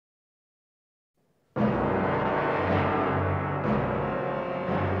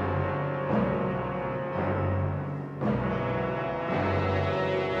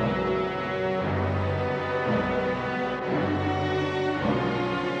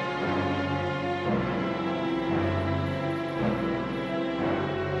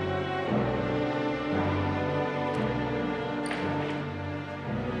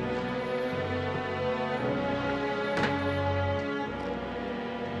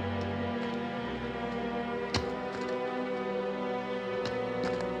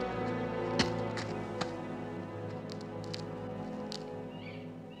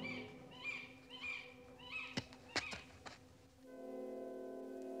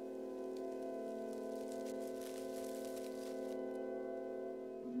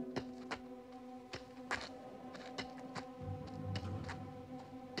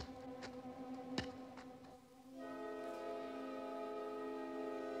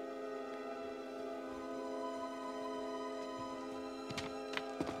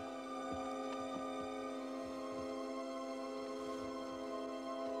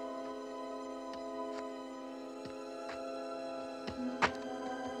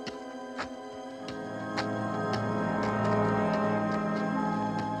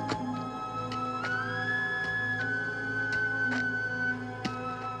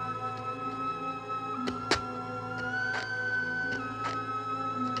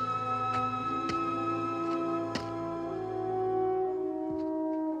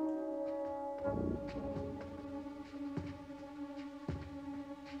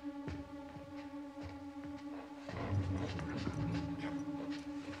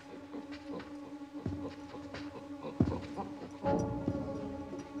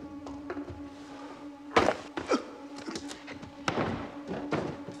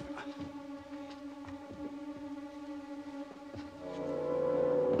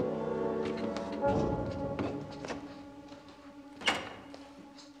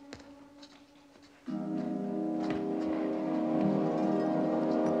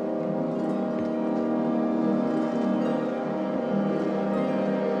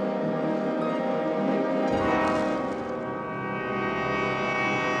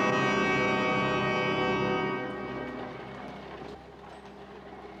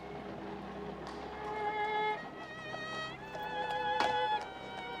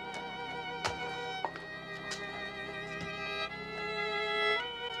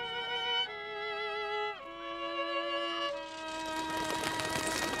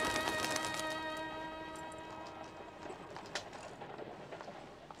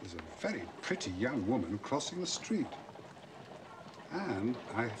There's a very pretty young woman crossing the street. And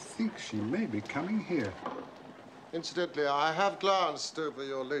I think she may be coming here. Incidentally, I have glanced over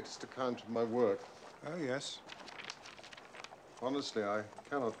your latest account of my work. Oh, yes. Honestly, I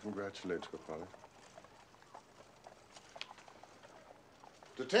cannot congratulate you upon it.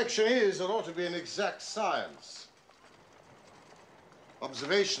 Detection is and ought to be an exact science.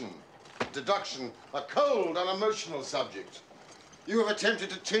 Observation, deduction, a cold, unemotional subject. You have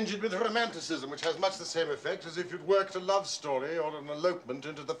attempted to tinge it with romanticism, which has much the same effect as if you'd worked a love story or an elopement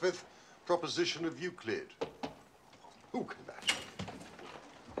into the fifth proposition of Euclid. Who can that?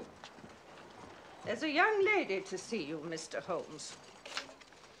 There's a young lady to see you, Mr. Holmes.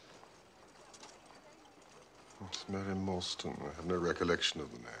 It's Mary Morstan. I have no recollection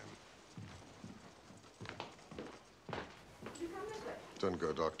of the name. Don't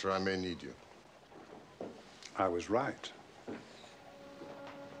go, Doctor. I may need you. I was right.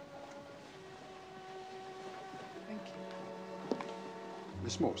 Thank you.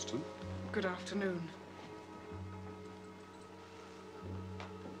 Miss Morstan? Good afternoon.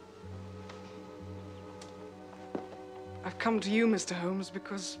 I've come to you, Mr. Holmes,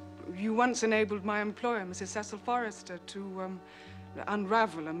 because you once enabled my employer, Mrs. Cecil Forrester, to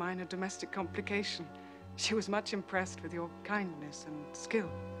unravel a minor domestic complication. She was much impressed with your kindness and skill.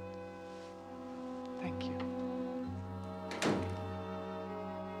 Thank you.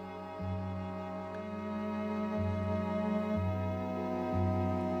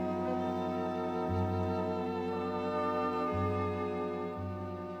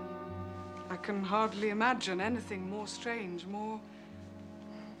 I can hardly imagine anything more strange, more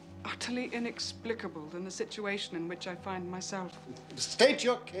utterly inexplicable than the situation in which I find myself. State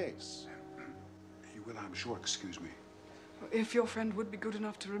your case. You will, I'm sure, excuse me. If your friend would be good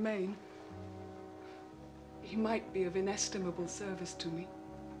enough to remain, he might be of inestimable service to me.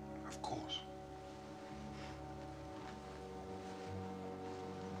 Of course.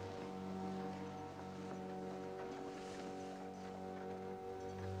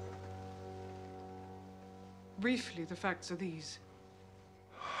 Briefly, the facts are these.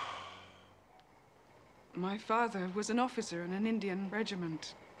 My father was an officer in an Indian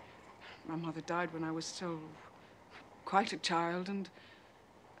regiment. My mother died when I was still quite a child, and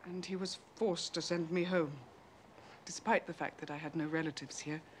he was forced to send me home, despite the fact that I had no relatives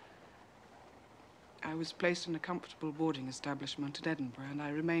here. I was placed in a comfortable boarding establishment in Edinburgh, and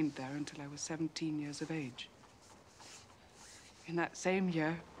I remained there until I was 17 years of age. In that same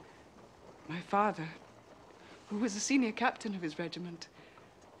year, my father, who was the senior captain of his regiment,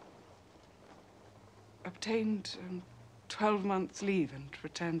 obtained 12 months' leave and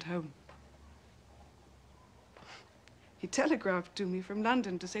returned home. He telegraphed to me from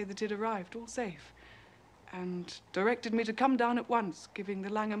London to say that he'd arrived, all safe, and directed me to come down at once, giving the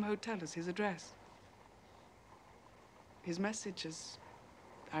Langham Hotel as his address. His message, as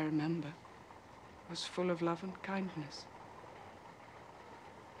I remember, was full of love and kindness.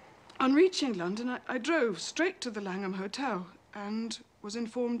 On reaching London, I drove straight to the Langham Hotel and was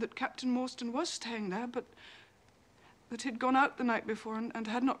informed that Captain Morstan was staying there, but that he'd gone out the night before and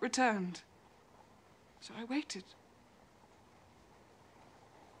had not returned. So I waited.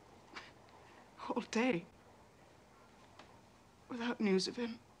 All day, without news of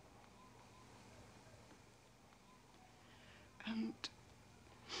him. And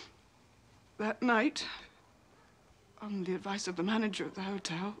that night, on the advice of the manager of the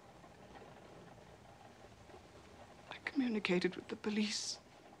hotel, I communicated with the police.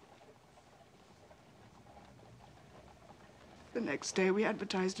 The next day, we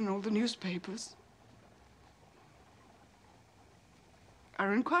advertised in all the newspapers.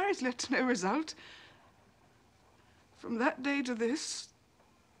 Our inquiries led to no result. From that day to this,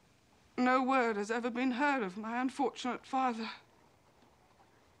 no word has ever been heard of my unfortunate father.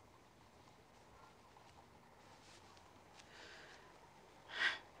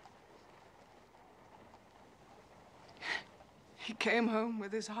 He came home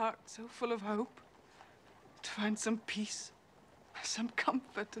with his heart so full of hope, to find some peace, some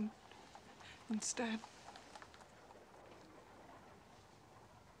comfort, and instead...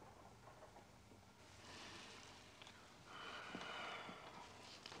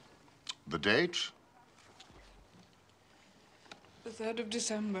 The date? The 3rd of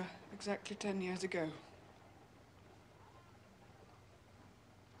December, exactly 10 years ago.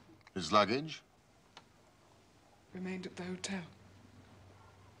 His luggage? Remained at the hotel.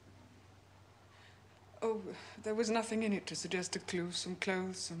 Oh, there was nothing in it to suggest a clue. Some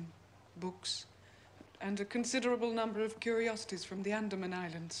clothes, some books, and a considerable number of curiosities from the Andaman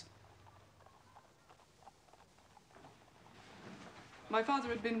Islands. My father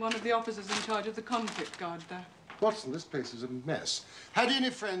had been one of the officers in charge of the convict guard there. Watson, this place is a mess. Had he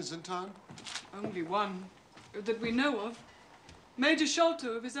any friends in town? Only one, that we know of. Major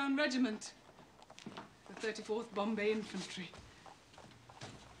Sholto of his own regiment. The 34th Bombay Infantry.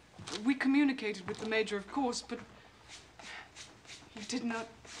 We communicated with the Major, of course, but he did not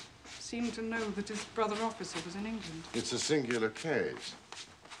seem to know that his brother officer was in England. It's a singular case.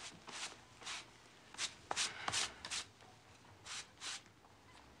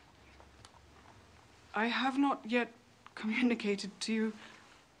 I have not yet communicated to you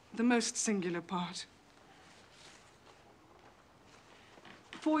the most singular part.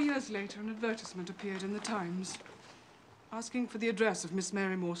 4 years later, an advertisement appeared in the Times, asking for the address of Miss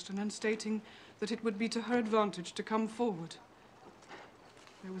Mary Morstan and stating that it would be to her advantage to come forward.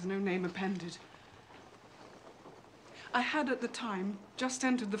 There was no name appended. I had, at the time, just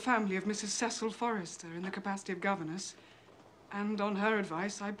entered the family of Mrs. Cecil Forrester in the capacity of governess, and on her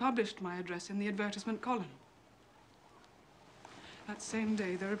advice, I published my address in the advertisement column. That same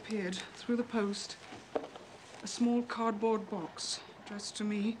day, there appeared, through the post, a small cardboard box addressed to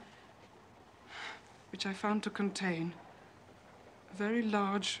me, which I found to contain a very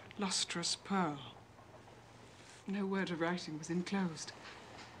large, lustrous pearl. No word of writing was enclosed.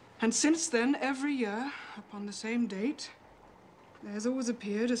 And since then, every year, upon the same date, there has always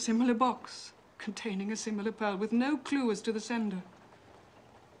appeared a similar box containing a similar pearl with no clue as to the sender.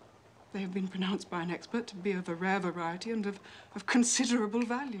 They have been pronounced by an expert to be of a rare variety and of considerable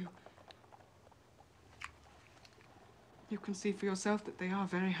value. You can see for yourself that they are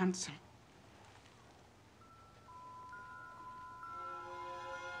very handsome.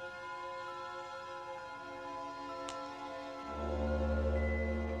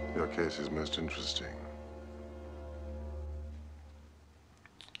 Your case is most interesting.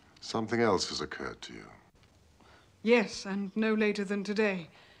 Something else has occurred to you. Yes, and no later than today.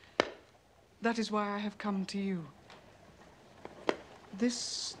 That is why I have come to you.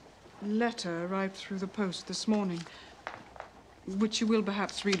 This letter arrived through the post this morning, which you will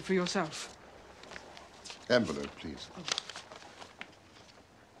perhaps read for yourself. Envelope, please.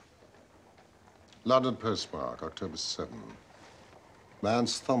 London postmark, October 7.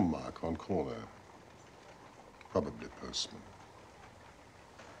 Man's thumb mark on corner. Probably postman.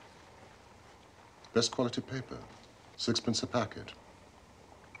 Best quality paper. 6p a packet.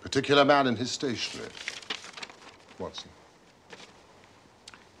 Particular man in his stationery. Watson.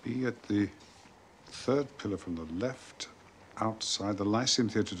 Be at the 3rd pillar from the left, outside the Lyceum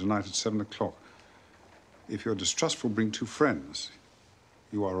Theatre tonight at 7 o'clock. If you're distrustful, bring 2 friends.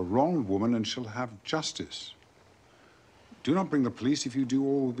 You are a wronged woman and shall have justice. Do not bring the police. If you do,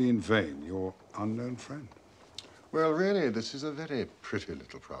 all will be in vain. Your unknown friend. Well, really, this is a very pretty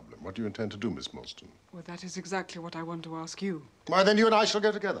little problem. What do you intend to do, Miss Morstan? Well, that is exactly what I want to ask you. Why, then you and I shall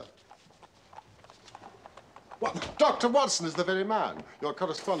go together. Well, Dr. Watson is the very man. Your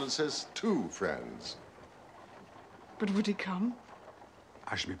correspondent says 2 friends. But would he come?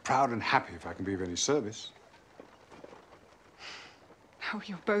 I shall be proud and happy if I can be of any service. Oh,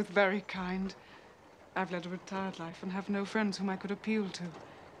 you're both very kind. I've led a retired life and have no friends whom I could appeal to.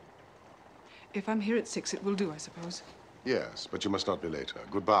 If I'm here at 6, it will do, I suppose. Yes, but you must not be later.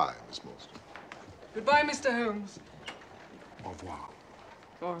 Goodbye, Miss Morstan. Goodbye, Mr. Holmes. Au revoir.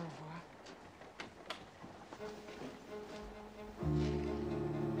 Au revoir.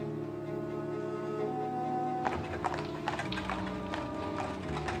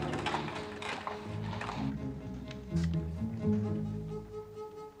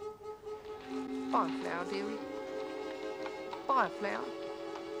 Bye for now, dearie. Bye for now.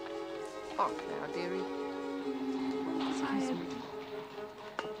 Bye for now, dearie. Excuse me.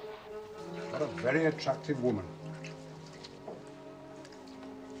 What a very attractive woman.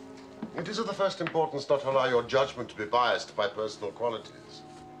 It is of the first importance not to allow your judgment to be biased by personal qualities.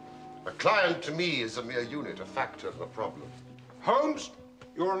 A client to me is a mere unit, a factor, a problem. Holmes,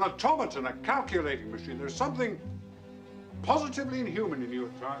 you're an automaton, a calculating machine. There's something positively inhuman in you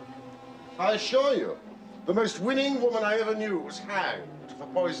at times. I assure you, the most winning woman I ever knew was hanged for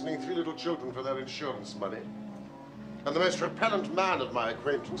poisoning 3 little children for their insurance money. And the most repellent man of my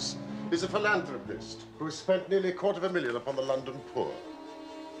acquaintance is a philanthropist who has spent nearly $250,000 upon the London poor.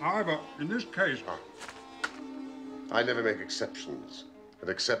 However, in this case... I never make exceptions. An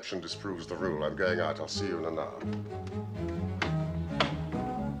exception disproves the rule. I'm going out. I'll see you in an hour.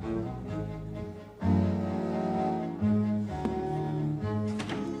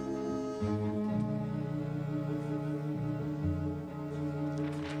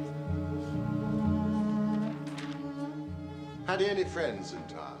 Had he any friends in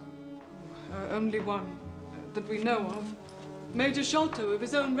town? Only one that we know of. Major Sholto of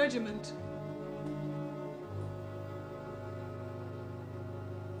his own regiment.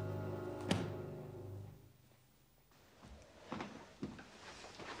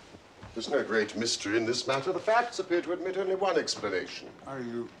 There's no great mystery in this matter. The facts appear to admit only one explanation. Are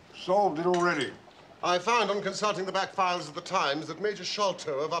you solved it already? I found on consulting the back files of the Times that Major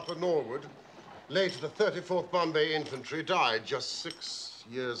Sholto of Upper Norwood, late of the 34th Bombay Infantry, died just 6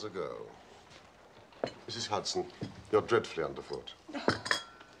 years ago. Mrs. Hudson, you're dreadfully underfoot. I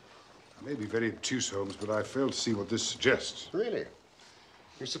may be very obtuse, Holmes, but I fail to see what this suggests. Really?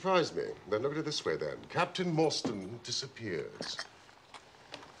 You surprise me. Then look at it this way, then. Captain Morstan disappears.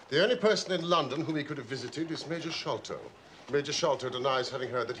 The only person in London whom he could have visited is Major Sholto. Major Sholto denies having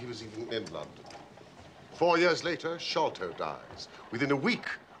heard that he was even in London. 4 years later, Sholto dies. Within a week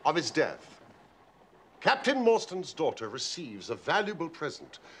of his death, Captain Morstan's daughter receives a valuable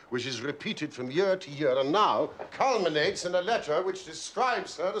present, which is repeated from year to year, and now culminates in a letter which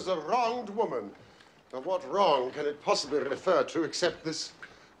describes her as a wronged woman. Now, what wrong can it possibly refer to except this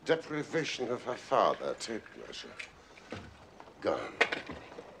deprivation of her father? Take measure. Gone.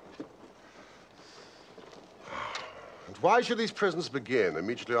 And why should these presents begin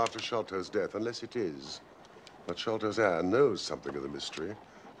immediately after Sholto's death, unless it is that Sholto's heir knows something of the mystery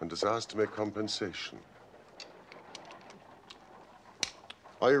and desires to make compensation?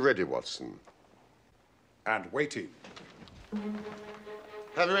 Are you ready, Watson? And waiting.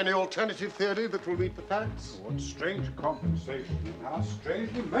 Have you any alternative theory that will meet the facts? What strange compensation, and how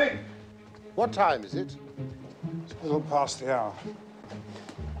strangely made. What time is it? It's a little past the hour.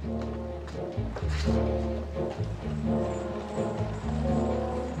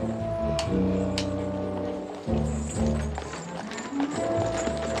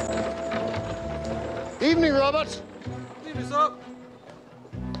 Evening, Robert. Evening, up.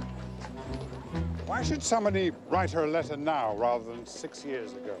 Why should somebody write her a letter now rather than 6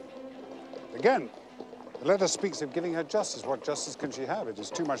 years ago? Again, the letter speaks of giving her justice. What justice can she have? It is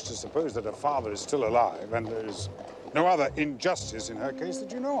too much to suppose that her father is still alive, and there is no other injustice in her case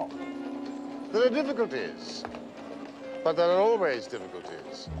that you know of. There are difficulties, but there are always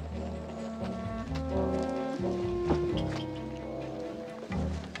difficulties.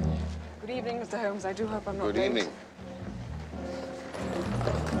 Good evening, Mr. Holmes. I do hope I'm not Good late. evening.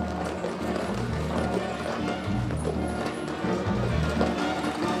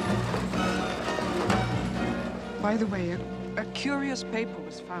 By the way, a curious paper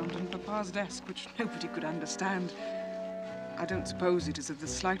was found on Papa's desk, which nobody could understand. I don't suppose it is of the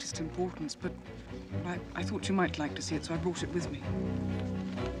slightest importance, but I thought you might like to see it, so I brought it with me.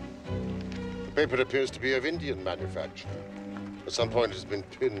 The paper appears to be of Indian manufacture. At some point, it has been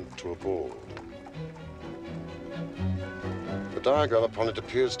pinned to a board. The diagram upon it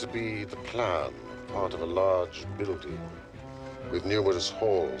appears to be the plan, part of a large building, with numerous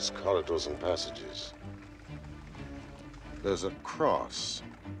halls, corridors, and passages. There's a cross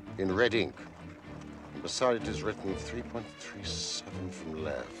in red ink. Beside it is written 3.37 from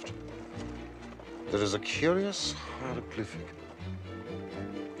left. There is a curious hieroglyphic,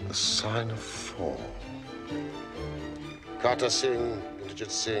 the sign of fall. Kata Singh,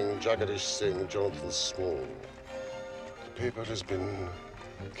 Indrajit Singh, Jagadish Singh, Jonathan Small. The paper has been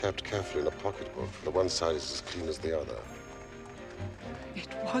kept carefully in a pocketbook. The one side is as clean as the other. It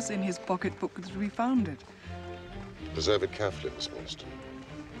was in his pocketbook that we found it. Preserve it carefully, Miss Morstan.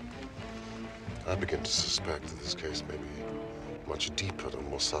 I begin to suspect that this case may be much deeper and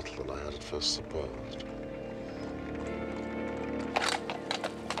more subtle than I had at first supposed.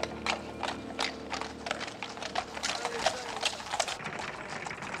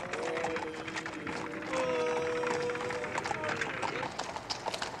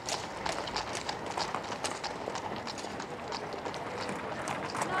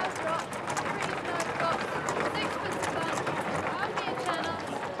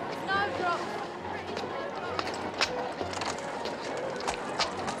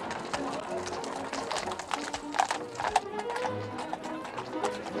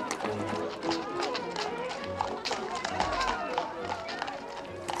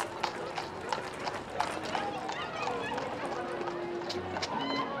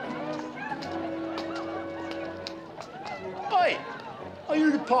 Are you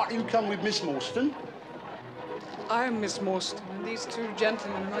the party who come with Miss Morstan? I am Miss Morstan, and these two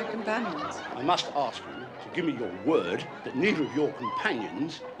gentlemen are my companions. I must ask you to give me your word that neither of your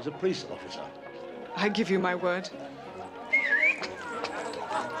companions is a police officer. I give you my word.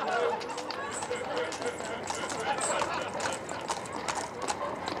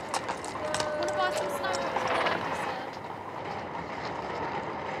 Wanna buy some snow for the ladies, sir?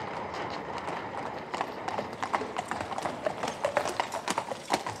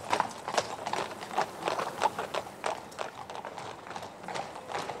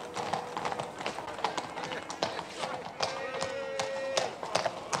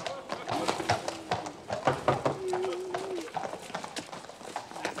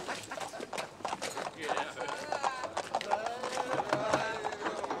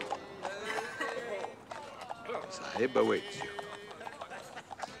 Sahib awaits you.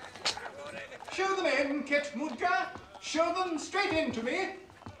 Show them in, Kit Mudka. Show them straight in to me.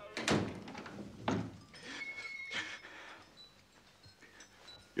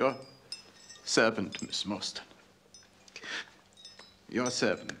 Your servant, Miss Morstan. Your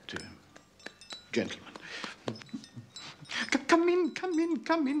servant, gentlemen.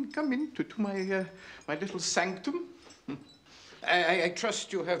 Come in to my little sanctum. I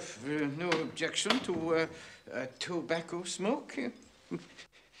trust you have no objection to tobacco smoke.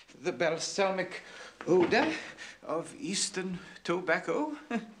 The balsamic odor of Eastern tobacco.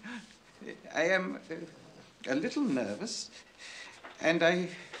 I am a little nervous, and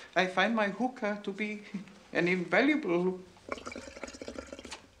I find my hookah to be an invaluable...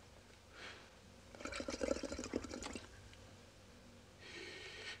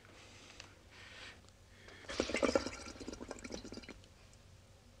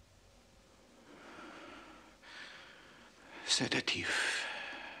 sedative.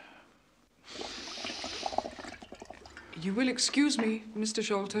 You will excuse me, Mr.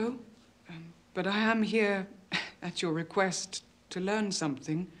 Sholto, but I am here at your request to learn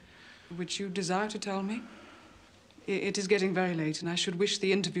something which you desire to tell me. It is getting very late, and I should wish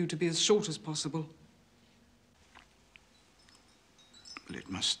the interview to be as short as possible. Well, it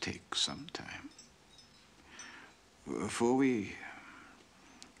must take some time. For we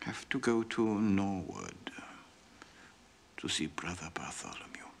have to go to Norwood to see Brother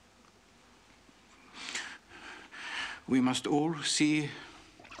Bartholomew. We must all see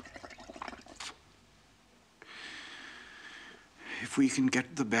if we can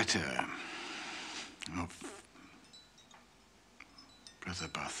get the better of Brother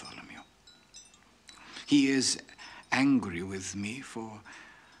Bartholomew. He is angry with me for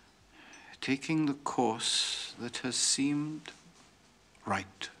taking the course that has seemed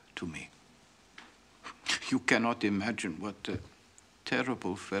right to me. You cannot imagine what a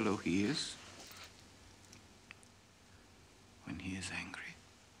terrible fellow he is when he is angry.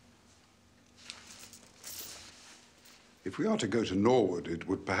 If we are to go to Norwood, it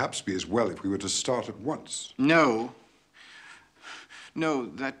would perhaps be as well if we were to start at once. No. No,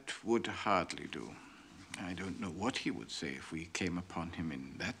 that would hardly do. I don't know what he would say if we came upon him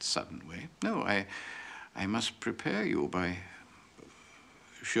in that sudden way. No, I must prepare you by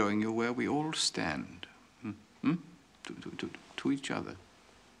showing you where we all stand. To each other.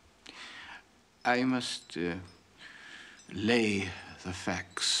 I must lay the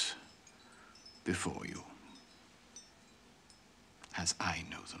facts before you, as I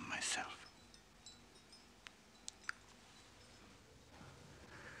know them myself.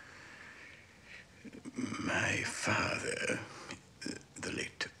 My father, the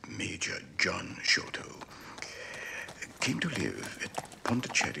late Major John Sholto, came to live at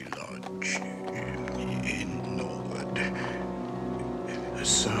Pondicherry Lodge in Norwood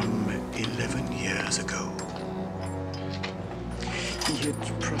some 11 years ago. He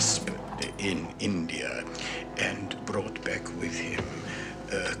had prospered in India and brought back with him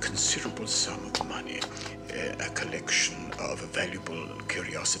a considerable sum of money, a collection of valuable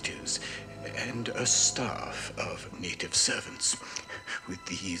curiosities, and a staff of native servants. With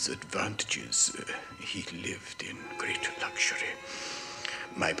these advantages, he lived in great luxury.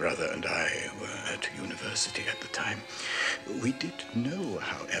 My brother and I were at university at the time. We did know,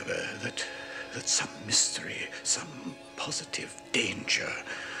 however, that some mystery, some positive danger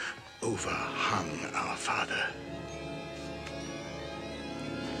overhung our father.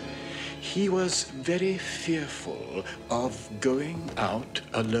 He was very fearful of going out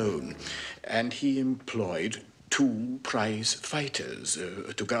alone, and he employed 2 prize fighters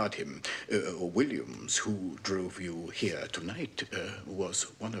to guard him. Williams, who drove you here tonight,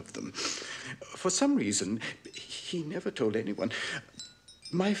 was one of them. For some reason, he never told anyone.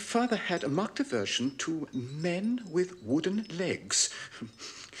 My father had a marked aversion to men with wooden legs.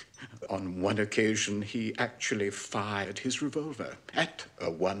 On one occasion, he actually fired his revolver at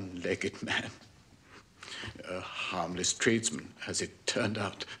a one-legged man. A harmless tradesman, as it turned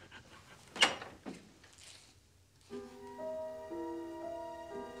out.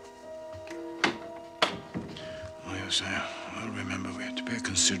 Oh, yes, I'll remember we had to pay a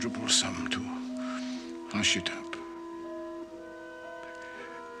considerable sum to hush it up.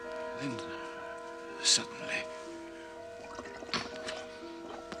 Then, suddenly,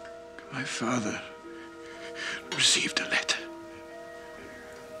 my father received a letter.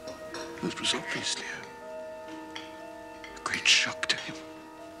 That was obviously a great shock to him.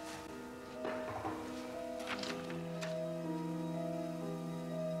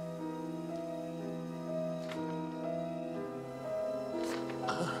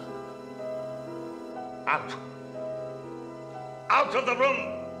 Out! Out of the room!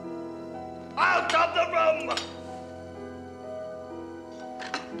 Out of the room!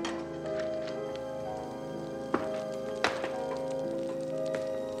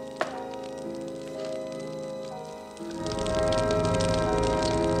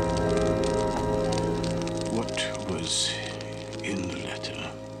 What was in the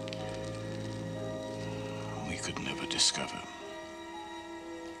letter, we could never discover.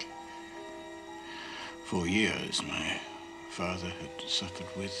 For years, my father had suffered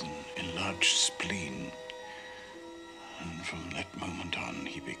with an enlarged spleen, and from that moment on,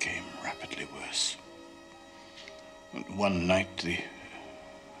 he became rapidly worse. And one night, the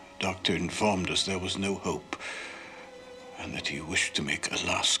doctor informed us there was no hope, and that he wished to make a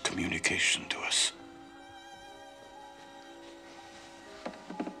last communication to us.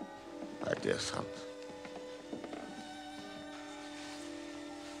 My dear son,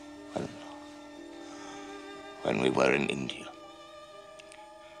 when we were in India,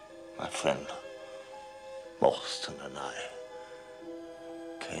 my friend Morstan and I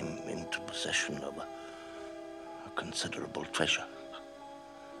came into possession of a considerable treasure.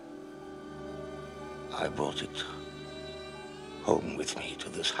 I brought it home with me to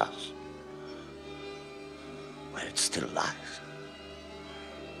this house, where it still lies.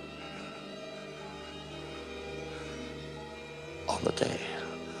 On the day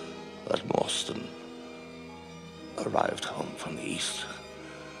that Morstan arrived home from the East,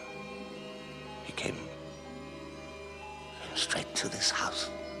 he came straight to this house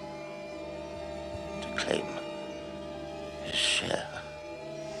to claim his share.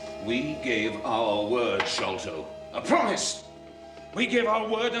 We gave our word, Sholto. A promise! We gave our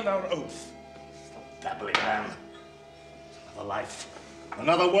word and our oath. Babbling man. Another life.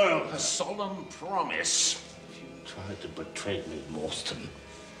 Another world. A solemn promise. If you tried to betray me, Morstan,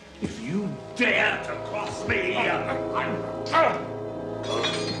 If you dare to cross me,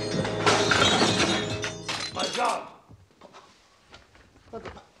 My God!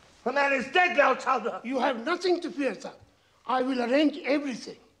 The man is dead now, Chowder! You have nothing to fear, sir. I will arrange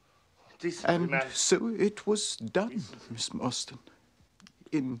everything. And so it was done, Miss Morstan.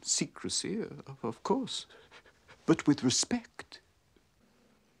 In secrecy, of course, but with respect.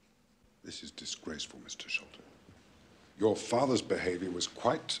 This is disgraceful, Mr. Sholto. Your father's behavior was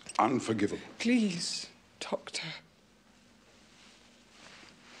quite unforgivable. Please, Doctor.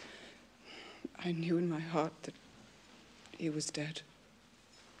 I knew in my heart that he was dead.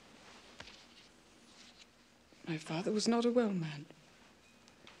 My father was not a well man.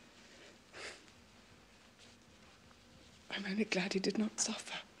 I'm only glad he did not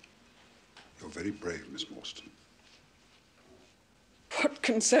suffer. You're very brave, Miss Morstan. What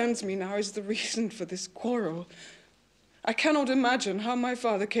concerns me now is the reason for this quarrel. I cannot imagine how my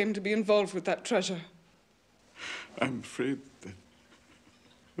father came to be involved with that treasure. I'm afraid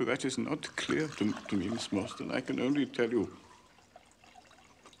that is not clear to me, Miss Morstan. I can only tell you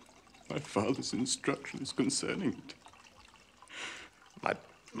my father's instructions concerning it. My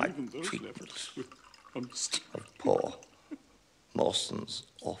Even those treatment levels were honest. of poor Morstan's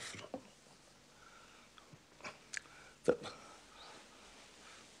orphan.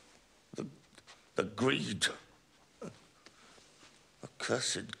 The greed, the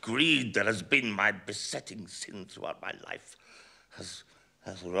cursed greed that has been my besetting sin throughout my life has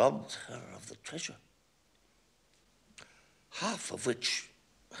robbed her of the treasure. Half of which,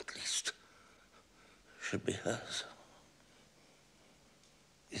 at least, should be hers.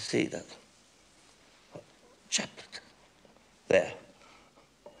 You see that chaplet there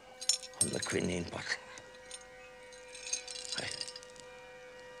on the quinine bottle. I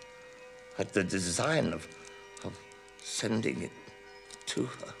had the design of sending it to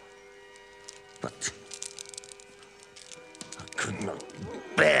her, but I could not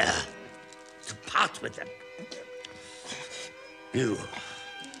with them. You,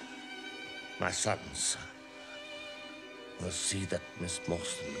 my sons, will see that Miss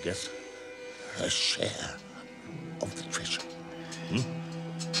Morstan gets her share of the treasure.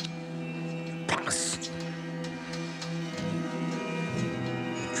 Promise.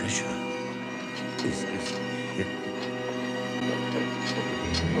 The treasure is hidden.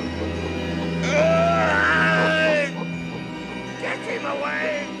 Get him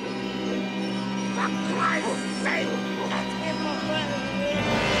away! For Christ's sake, get him away!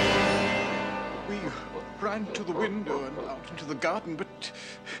 We ran to the window and out into the garden, but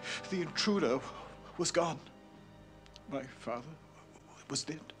the intruder was gone. My father was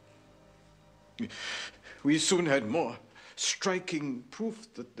dead. We soon had more striking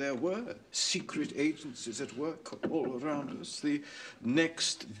proof that there were secret agencies at work all around us. The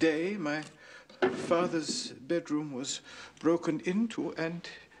next day, my father's bedroom was broken into, and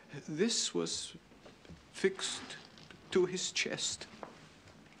this was fixed to his chest.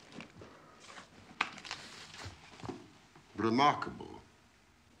 Remarkable.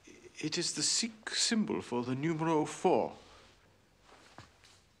 It is the Sikh symbol for the numero 4.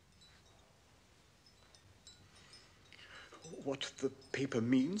 What the paper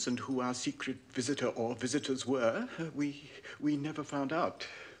means and who our secret visitor or visitors were, we never found out.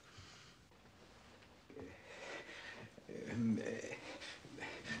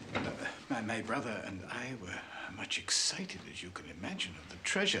 My brother and I were much excited, as you can imagine, of the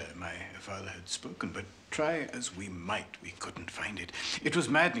treasure my father had spoken, but try as we might, we couldn't find it. It was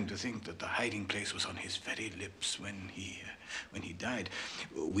maddening to think that the hiding place was on his very lips when he died.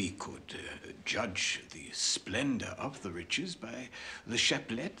 We could judge the splendor of the riches by the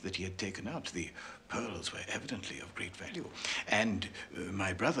chapelet that he had taken out. The pearls were evidently of great value, and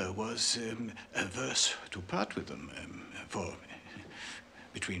my brother was averse to part with them, for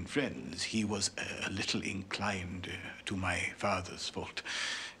between friends, he was a little inclined to my father's fault.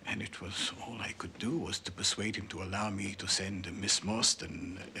 And it was all I could do was to persuade him to allow me to send Miss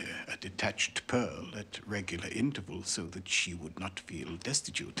Morstan a detached pearl at regular intervals so that she would not feel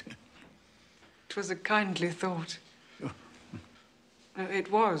destitute. It was a kindly thought. Oh.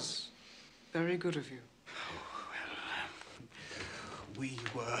 It was very good of you. Oh, well, we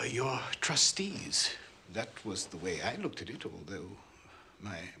were your trustees. That was the way I looked at it, although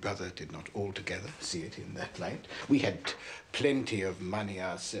my brother did not altogether see it in that light. We had plenty of money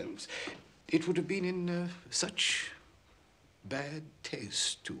ourselves. It would have been in such bad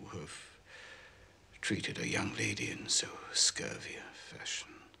taste to have treated a young lady in so scurvy a fashion.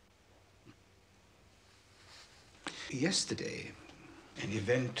 Yesterday, an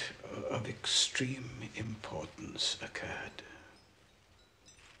event of extreme importance occurred.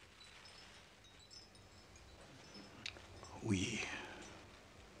 We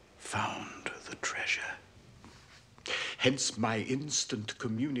found the treasure. Hence my instant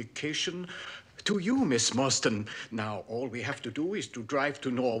communication to you, Miss Morstan. Now all we have to do is to drive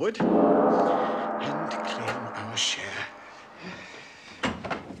to Norwood and claim our share.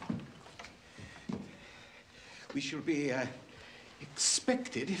 We shall be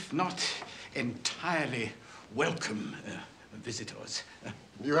expected, if not entirely welcome, visitors.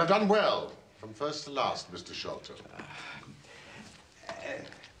 You have done well, from first to last, Mr. Sholto.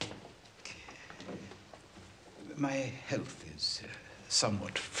 My health is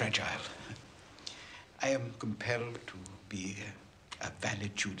somewhat fragile. I am compelled to be a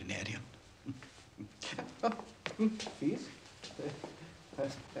valetudinarian. Please.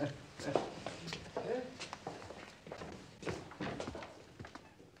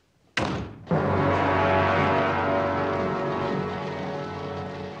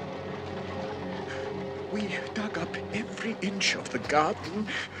 We dug up every inch of the garden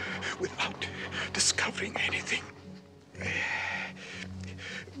without discovering anything.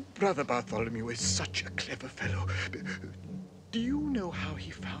 Brother Bartholomew is such a clever fellow. Do you know how he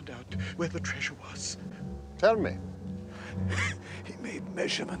found out where the treasure was? Tell me. He made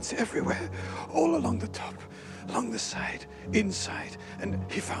measurements everywhere, all along the top, along the side, inside, and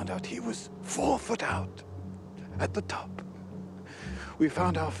he found out he was 4 foot out at the top. We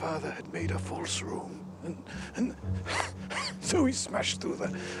found our father had made a false room, and so we smashed through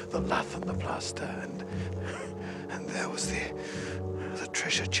the lath and the plaster, and there was the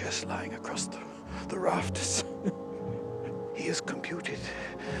treasure chest lying across the rafters. He has computed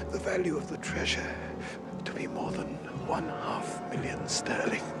the value of the treasure to be more than 500,000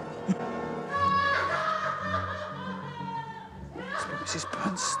 sterling. Mrs.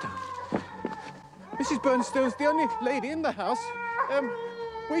 Bernstone. Mrs. Bernstone's the only lady in the house.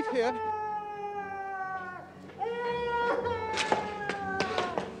 Wait here.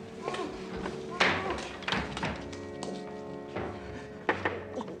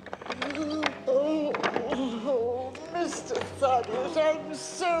 I'm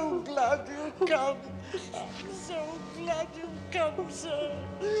so glad you've come. I'm so glad you've come, sir.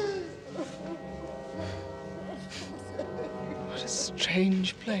 What a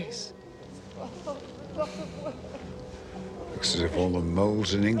strange place. Looks as if all the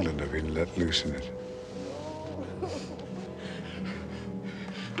moles in England have been let loose in it.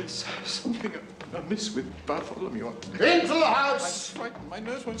 There's something amiss with Bartholomew. Into the house! I'm frightened. My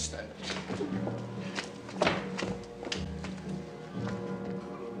nerves won't stand.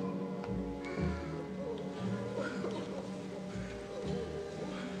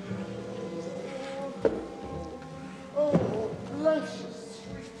 Oh, bless your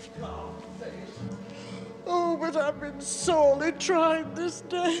sweet calm face. Oh, but I've been sorely tried this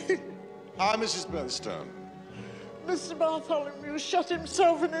day. Hi, Mrs. Bernstone. Mr. Bartholomew shut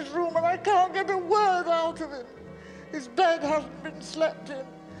himself in his room and I can't get a word out of him. His bed hasn't been slept in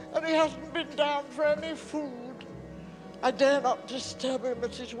and he hasn't been down for any food. I dare not disturb him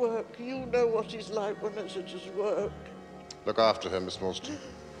at his work. You know what he's like when he's at his work. Look after him, Miss Morstan.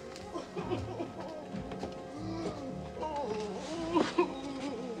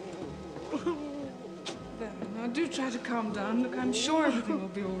 There, now do try to calm down. Look, I'm sure everything will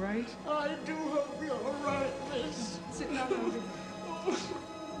be all right. I do hope you're all right, miss. Sit down, Alvin.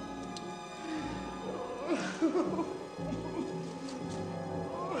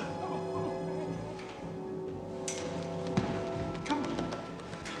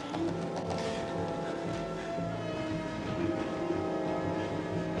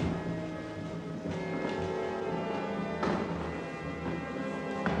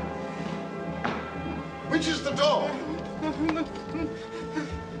 Which is the door?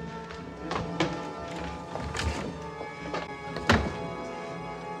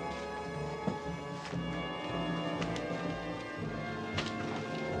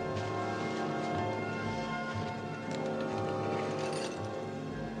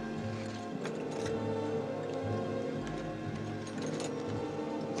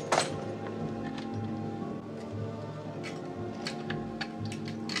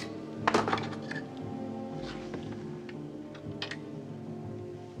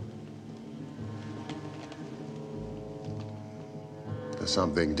 There's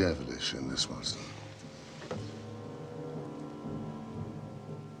something devilish in this, Watson.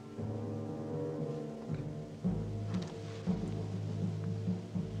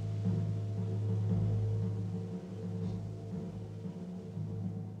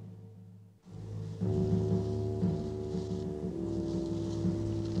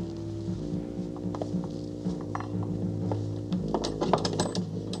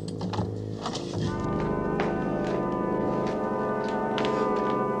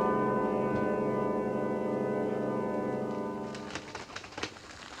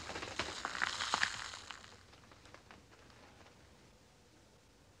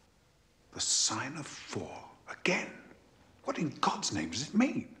 The sign of 4. Again. What in God's name does it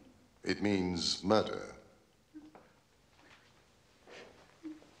mean? It means murder.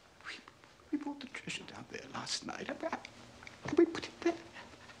 We brought the treasure down there last night. And we put it there.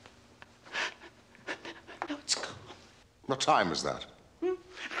 Now it's gone. What time was that?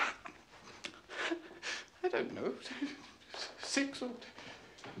 I don't know. 6 or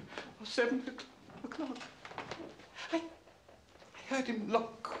 7 o'clock. I heard him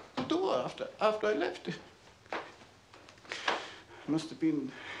lock the door after I left. Must have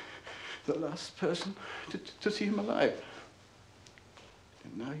been the last person to see him alive.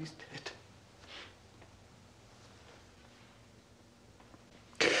 And now he's dead.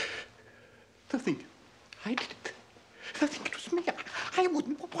 To think I did it. To think it was me. I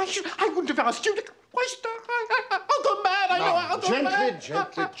wouldn't. I wouldn't have asked you to. Why should I'll go mad. I know I'll go mad.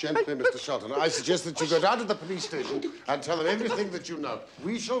 Gently, Mr. Shelton. I suggest that you go down to the police station and tell them everything that you know.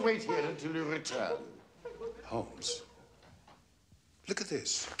 We shall wait here until you return. Holmes. Look at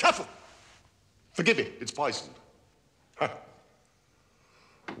this. Careful! Forgive me, it's poisoned. Huh.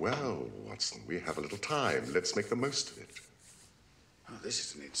 Well, Watson, we have a little time. Let's make the most of it. Oh, this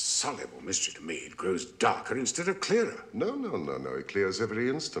is an insoluble mystery to me. It grows darker instead of clearer. No. It clears every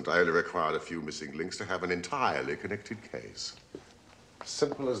instant. I only required a few missing links to have an entirely connected case.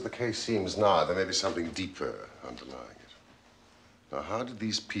 Simple as the case seems now, there may be something deeper underlying it. Now, how did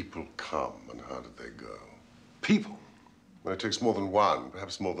these people come and how did they go? People? Well, it takes more than one,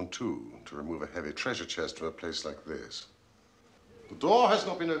 perhaps more than 2, to remove a heavy treasure chest from a place like this. The door has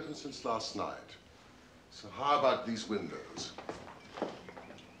not been opened since last night. So how about these windows?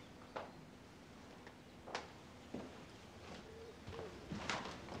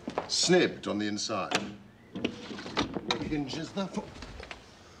 Snibbed on the inside. No hinges, therefore.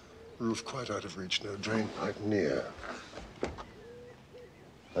 Roof quite out of reach, no drain pipe near.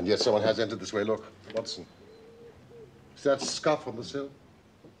 And yet someone has entered this way. Look, Watson. See that scuff on the sill?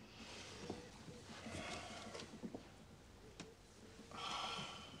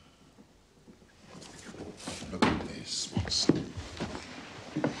 Look at this, Watson.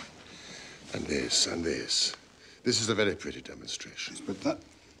 And this, and this. This is a very pretty demonstration. But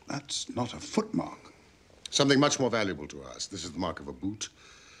that's not a footmark. Something much more valuable to us. This is the mark of a boot.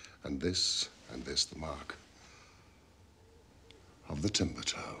 And this, the mark of the timber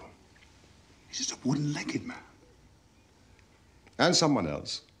toe. He's just a wooden-legged man. And someone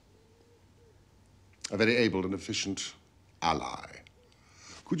else. A very able and efficient ally.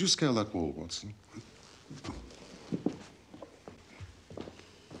 Could you scale that wall, Watson?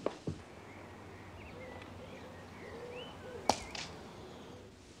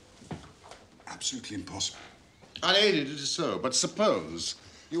 Absolutely impossible. Unaided, it is so. But suppose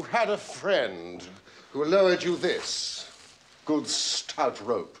you had a friend who lowered you this good stout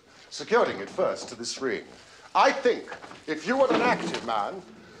rope, securing it first to this ring. I think if you were an active man,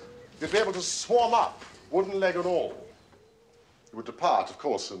 you'd be able to swarm up, wooden leg and all. You would depart, of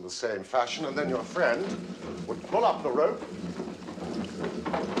course, in the same fashion, and then your friend would pull up the rope,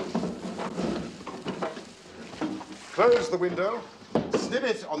 close the window, snip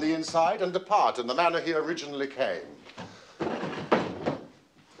it on the inside, and depart in the manner he originally came.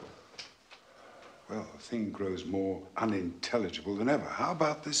 Well, the thing grows more unintelligible than ever. How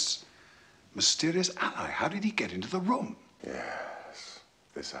about this mysterious ally? How did he get into the room? Yes,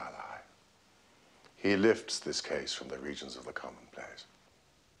 this ally. He lifts this case from the regions of the commonplace.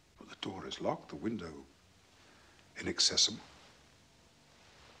 Well, the door is locked, the window inaccessible.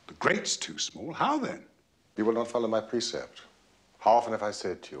 The grate's too small. How then? You will not follow my precept. How often have I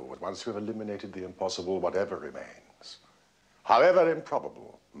said to you, that once you have eliminated the impossible, whatever remains, however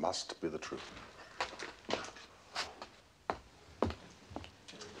improbable, must be the truth.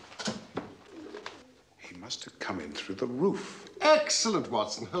 He must have come in through the roof. Excellent,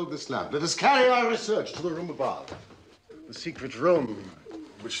 Watson. Hold this lamp. Let us carry our research to the room above. The secret room in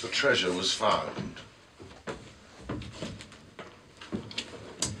which the treasure was found.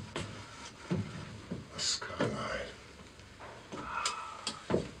 The skylight.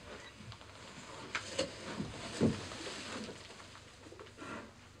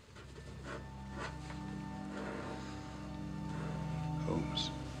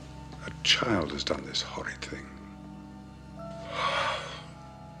 Holmes, a child has done this horrid thing.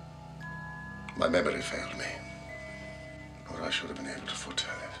 My memory failed me, or I should have been able to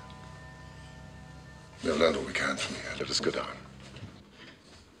foretell it. We have learned what we can from here. Let us go down.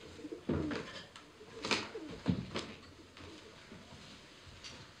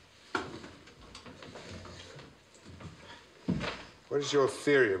 What is your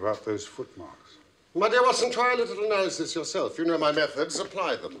theory about those footmarks? My dear Watson, try a little analysis yourself. You know my methods.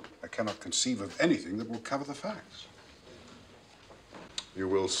 Apply them. I cannot conceive of anything that will cover the facts. You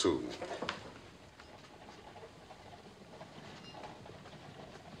will soon.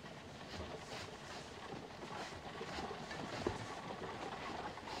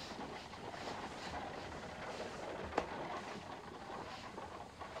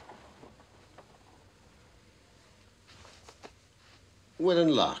 We're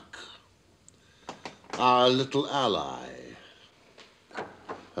in luck. Our little ally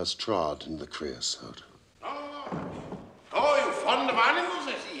has trod in the creosote. Oh, you're fond of animals,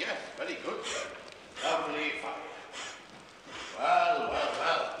 I see. Yes, very good. Lovely fun. Well.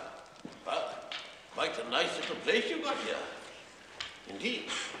 Well, quite a nice little place you've got here. Indeed.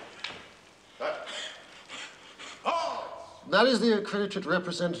 That is the accredited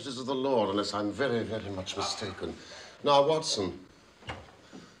representatives of the Lord, unless I'm very, very much mistaken. Now, Watson,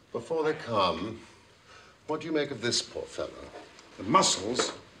 before they come, what do you make of this poor fellow? The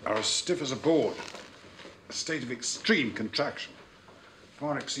muscles are as stiff as a board. A state of extreme contraction,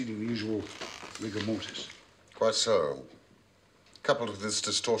 far exceeding the usual rigor mortis. Quite so. Coupled with this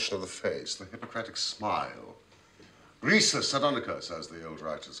distortion of the face, the Hippocratic smile. Risus Sardonicus, as the old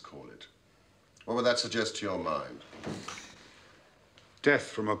writers call it. What would that suggest to your mind? Death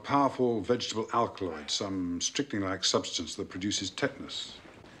from a powerful vegetable alkaloid, some strychnine-like substance that produces tetanus.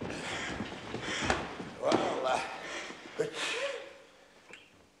 Well, to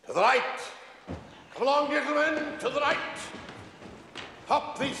the right. Come along, gentlemen, to the right.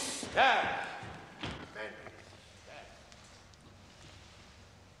 Up this stair.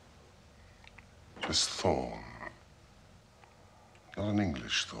 This thorn. Not an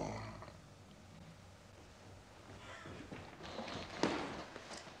English thorn.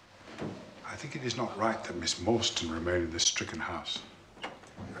 I think it is not right that Miss Morstan remain in this stricken house.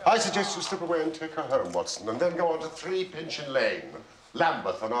 I suggest you slip away and take her home, Watson, and then go on to 3 Pinchin Lane.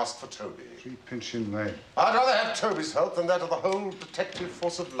 Lambeth and ask for Toby. 3 Pinchin Lane. I'd rather have Toby's help than that of the whole detective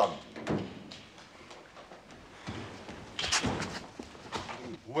force of London.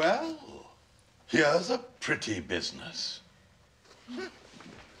 Well, here's a pretty business.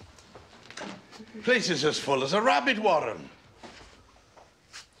 Place is as full as a rabbit warren.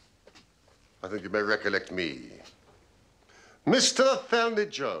 I think you may recollect me. Mr. Thelny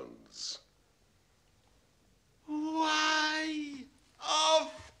Jones. Why,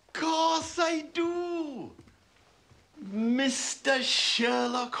 of course I do. Mr.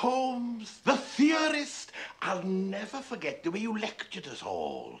 Sherlock Holmes, the theorist. I'll never forget the way you lectured us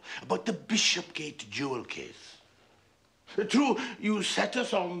all about the Bishopgate jewel case. True, you set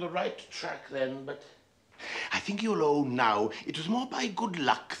us on the right track then, but I think you'll own now it was more by good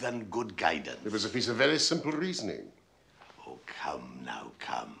luck than good guidance. It was a piece of very simple reasoning. Oh, come now,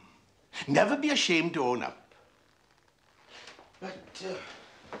 come. Never be ashamed to own up. But,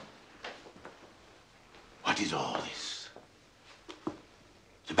 what is all this?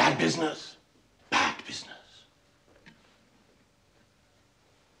 It's a bad business. Bad business.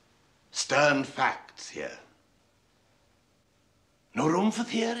 Stern facts here. No room for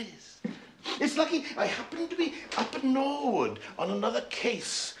theories. It's lucky I happened to be up in Norwood on another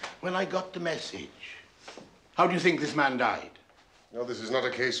case when I got the message. How do you think this man died? No, this is not a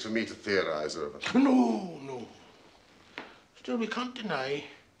case for me to theorize over. No, no. Still, we can't deny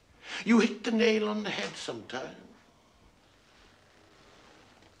you hit the nail on the head sometime.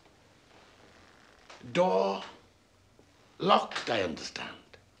 Door locked, I understand.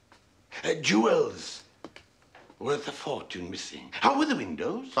 Jewels worth a fortune missing. How were the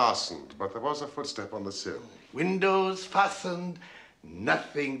windows? Fastened, but there was a footstep on the sill. Windows fastened,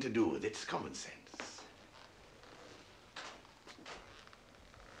 nothing to do with it. It's common sense.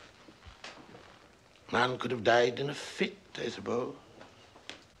 Man could have died in a fit, I suppose.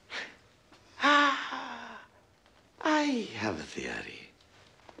 I have a theory.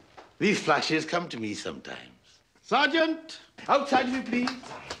 These flashes come to me sometimes. Sergeant, outside of you, please.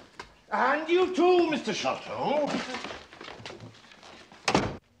 And you too, Mr. Sholto.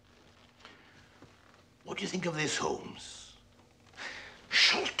 What do you think of this, Holmes?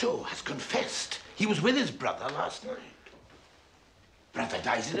 Sholto has confessed he was with his brother last night. Brother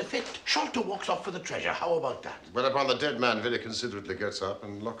dies in a fit. Sholto walks off for the treasure. How about that? Whereupon the dead man very considerately gets up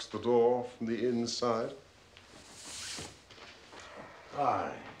and locks the door from the inside.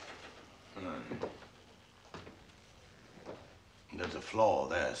 Aye. There's a flaw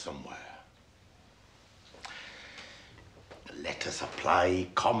there somewhere. Let us apply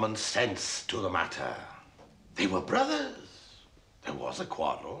common sense to the matter. They were brothers. There was a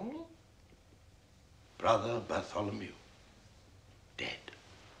quarrel. Brother Bartholomew, dead.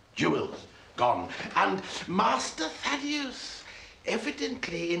 Jewels, gone. And Master Thaddeus,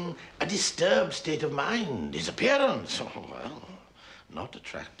 evidently in a disturbed state of mind. His appearance, oh, well, not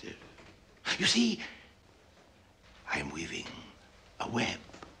attractive. You see, I'm weaving a web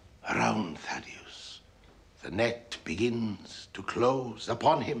around Thaddeus. The net begins to close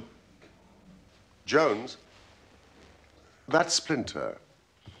upon him. Jones, that splinter,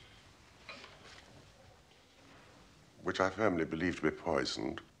 which I firmly believe to be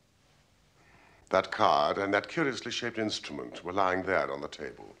poisoned, that card and that curiously shaped instrument were lying there on the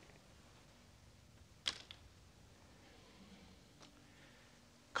table.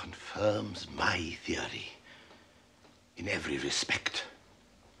 Confirms my theory in every respect.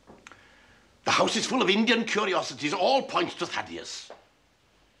 The house is full of Indian curiosities. All points to Thaddeus.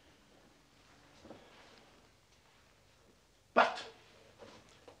 But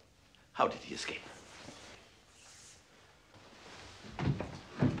how did he escape?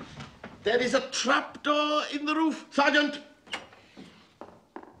 There is a trapdoor in the roof. Sergeant!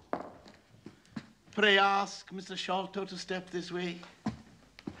 Pray ask Mr. Sholto to step this way.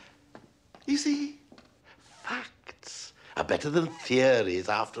 You see, facts are better than theories,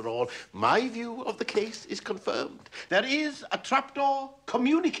 after all. My view of the case is confirmed. There is a trapdoor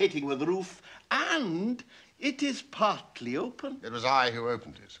communicating with the roof, and it is partly open. It was I who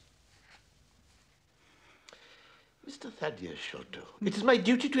opened it. Mr. Thaddeus Sholto, it is my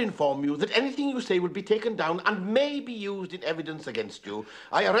duty to inform you that anything you say will be taken down and may be used in evidence against you.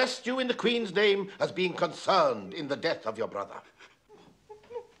 I arrest you in the Queen's name as being concerned in the death of your brother.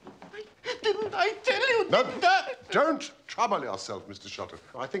 Didn't I tell you? No, don't trouble yourself, Mr. Sholto.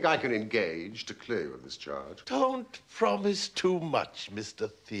 I think I can engage to clear you of this charge. Don't promise too much, Mr.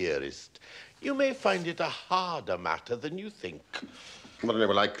 Theorist. You may find it a harder matter than you think. Not only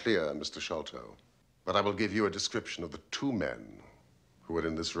will I clear Mr. Sholto, but I will give you a description of the two men who were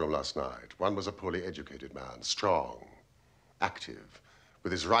in this room last night. One was a poorly educated man, strong, active,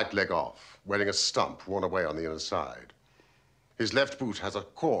 with his right leg off, wearing a stump worn away on the inner side. His left boot has a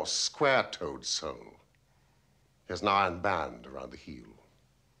coarse, square-toed sole. He has an iron band around the heel.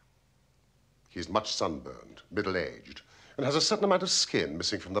 He is much sunburned, middle-aged, and has a certain amount of skin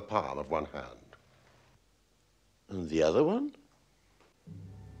missing from the palm of one hand. And the other one?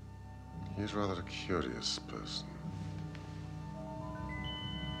 He is rather a curious person.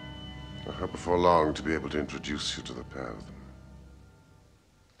 I hope before long to be able to introduce you to the pair of them.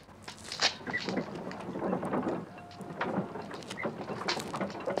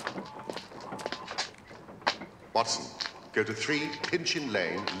 Watson, go to 3 Pinchin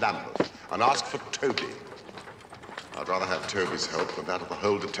Lane, Lambeth, and ask for Toby. I'd rather have Toby's help than that of the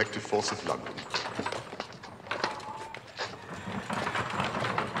whole detective force of London.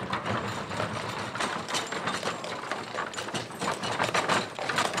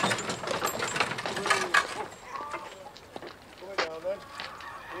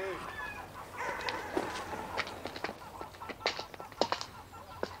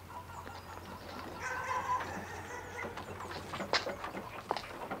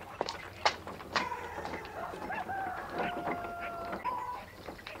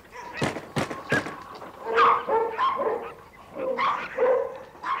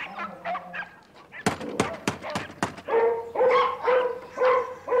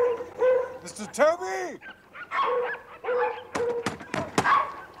 Mr. Toby!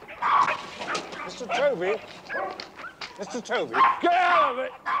 Mr. Toby? Mr. Toby? Get out of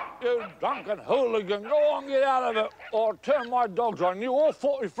it, you drunken hooligan. Go on, get out of it, or I'll turn my dogs on you, all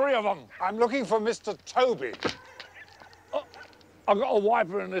 43 of them. I'm looking for Mr. Toby. Oh, I've got a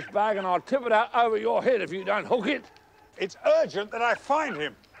wiper in this bag, and I'll tip it out over your head if you don't hook it. It's urgent that I find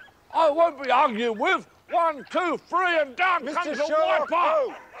him. I won't be argued with. 1, 2, 3, and down Mr. comes the Sherlock wiper.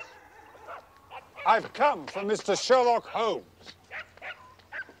 Holmes! I've come for Mr. Sherlock Holmes.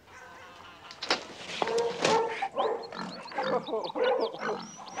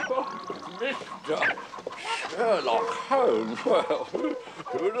 Mr. Sherlock Holmes. Well,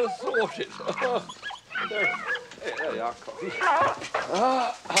 who'd have thought it? There you are, coffee.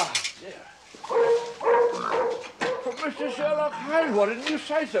 Mr. Sherlock Holmes, why didn't you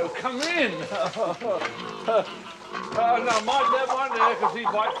say so? Come in. No, mind there, because he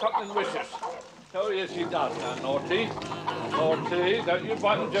bites something vicious. Oh, yes, he does. Now, naughty. Naughty. Don't you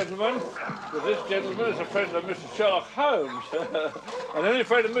bite the gentleman, because this gentleman is a friend of Mr. Sherlock Holmes. And any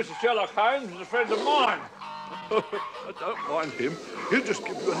friend of Mr. Sherlock Holmes is a friend of mine. I don't mind him. He'll just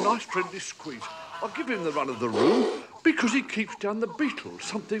give you a nice friendly squeeze. I'll give him the run of the room because he keeps down the beetles,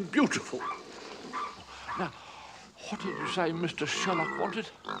 something beautiful. Now, what did you say Mr. Sherlock wanted?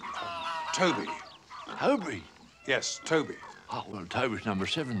 Toby. Toby? Yes, Toby. Oh, well, Toby's number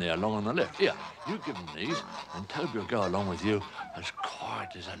 7 there, along on the left. Here, you give him these, and Toby will go along with you as quiet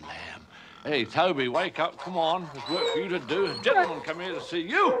as a lamb. Hey, Toby, wake up, come on. There's work for you to do. A gentleman come here to see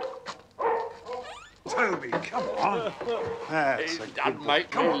you. Toby, come on. That's He does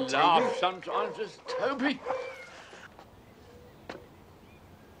make me laugh sometimes, this Toby.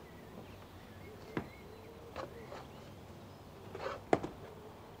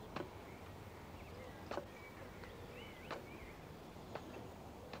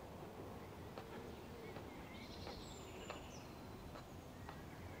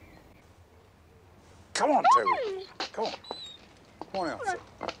 Come on, Toby. Come on. Come on out, sir.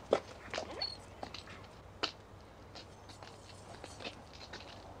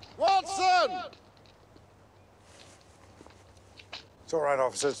 Watson! It's all right,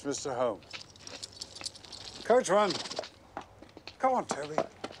 officer. It's Mr. Holmes. Coachman. Come on, Toby.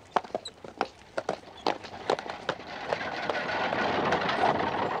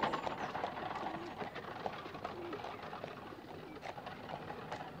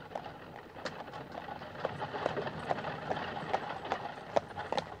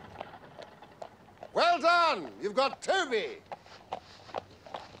 Well done! You've got Toby!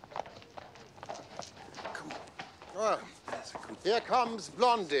 Well, here comes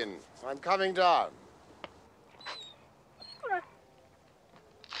Blondin. I'm coming down.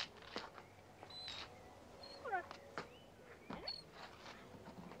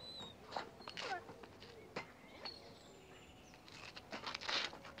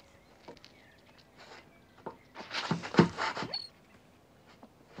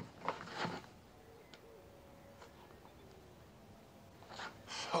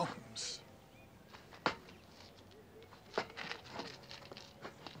 Holmes.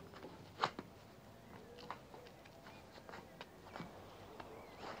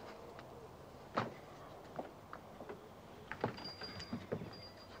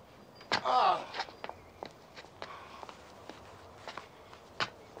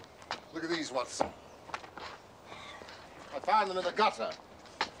 keys, Watson. I found them in the gutter.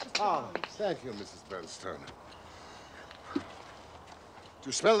 Ah, thank you, Mrs. Bernstone. Do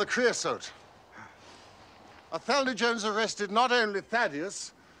you smell the creosote? Athelney Jones arrested not only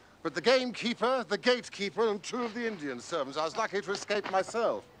Thaddeus, but the gamekeeper, the gatekeeper, and 2 of the Indian servants. I was lucky to escape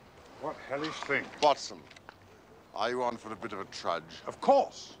myself. What hellish thing? Watson, are you on for a bit of a trudge? Of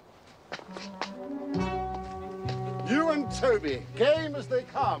course. You and Toby, game as they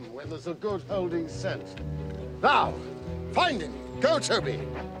come when there's a good holding scent. Now, find him. Go, Toby.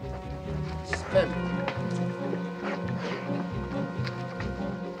 Splendid.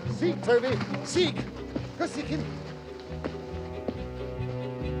 Seek, Toby. Seek. Go seek him.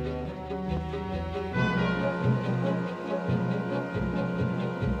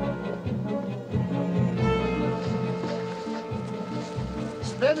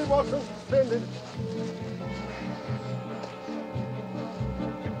 Splendid, Watson. Splendid.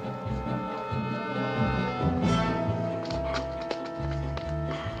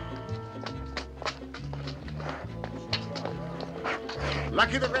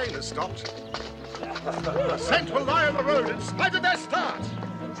 Lucky the rain has stopped. The scent will lie on the road in spite of their start.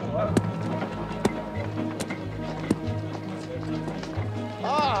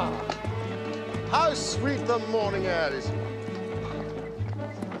 Ah, how sweet the morning air is.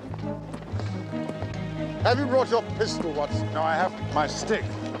 Have you brought your pistol, Watson? No, I haven't. My stick.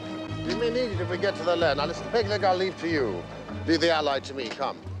 You may need it if we get to the land. Now listen, Pegleg, I'll leave to you. Leave the Allied to me.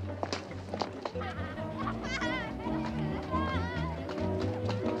 Come.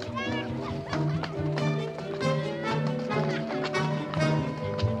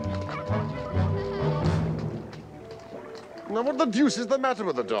 Now, what the deuce is the matter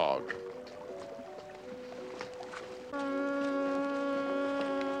with the dog?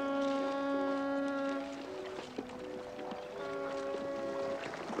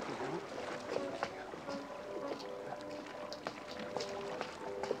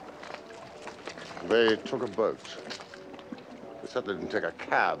 They took a boat. They certainly didn't take a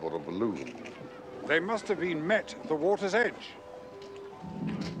cab or a balloon. They must have been met at the water's edge.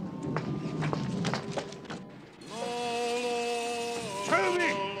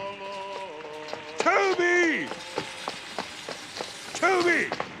 Toby! Toby! Toby!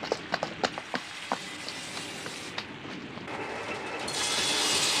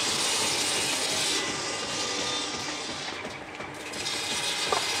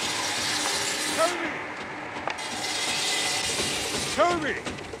 Toby!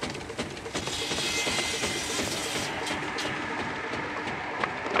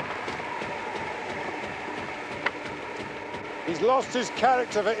 He's lost his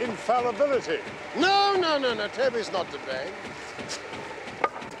character for infallibility. No, no, no, no. Toby's not to blame.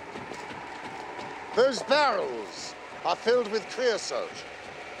 Those barrels are filled with creosote.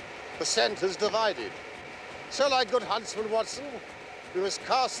 The scent has divided. So, like good huntsman, Watson, we must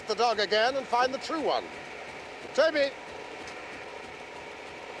cast the dog again and find the true one. Toby!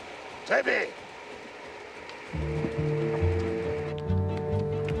 Toby!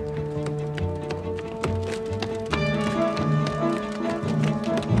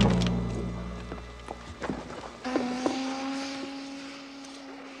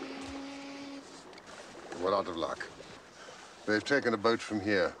 We're out of luck. They've taken a boat from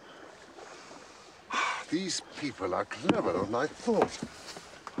here. These people are cleverer than I thought.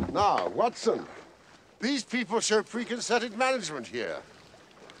 Now, Watson, these people show preconcerted management here.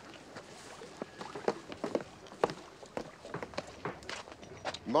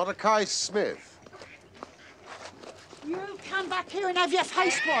 Mordecai Smith. You come back here and have your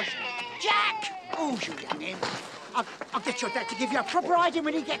face washed. Jack! Oh, you youngin. I'll get your dad to give you a proper hiding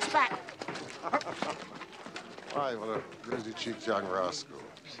when he gets back. Why, what a rosy-cheeked young rascal.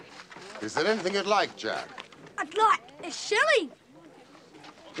 Is there anything you'd like, Jack? I'd like a shilling.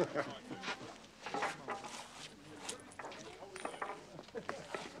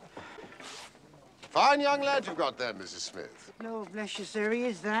 Fine young lad you've got there, Mrs. Smith. Lord bless you, sir, he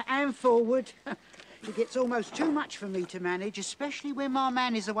is that, and forward. He gets almost too much for me to manage, especially when my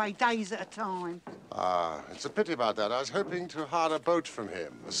man is away days at a time. Ah, it's a pity about that. I was hoping to hire a boat from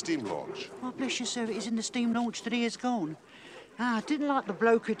him, a steam launch. Oh, bless you, sir, it is in the steam launch that he has gone. Ah, I didn't like the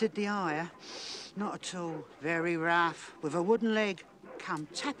bloke who did the hire. Not at all. Very rough, with a wooden leg. Come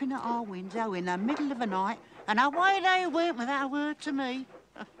tapping at our window in the middle of the night, and away they went without a word to me.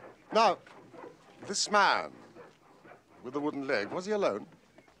 Now, this man with the wooden leg, was he alone?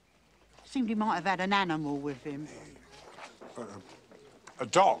 Seemed he might have had an animal with him. A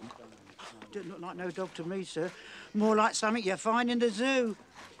dog? Didn't look like no dog to me, sir. More like something you find in the zoo.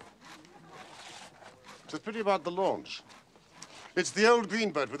 It's a pity about the launch. It's the old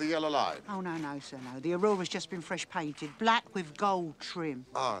green boat with the yellow line. Oh, no, no, sir, no. The Aurora's just been fresh painted, black with gold trim.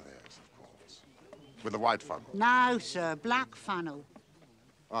 Ah, yes, of course. With the white funnel. No, sir, black funnel.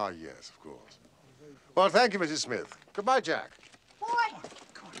 Ah, yes, of course. Well, thank you, Mrs. Smith. Goodbye, Jack. Boy!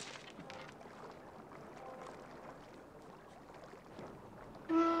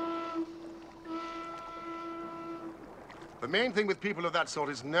 The main thing with people of that sort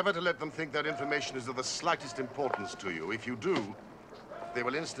is never to let them think their information is of the slightest importance to you. If you do, they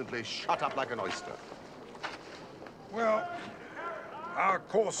will instantly shut up like an oyster. Well, our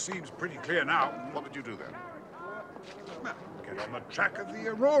course seems pretty clear now. What did you do then? Well, get on the track of the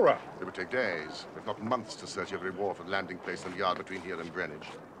Aurora. It would take days, if not months, to search every wharf and landing place and yard between here and Greenwich.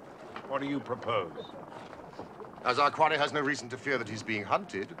 What do you propose? As our quarry has no reason to fear that he's being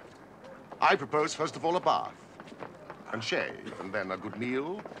hunted, I propose, first of all, a bath. And shave, and then a good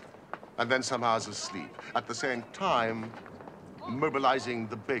meal, and then some hours of sleep. At the same time, mobilizing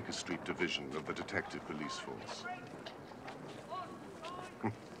the Baker Street division of the detective police force.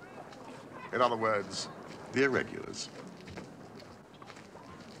 In other words, the irregulars.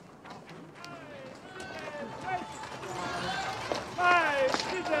 Five,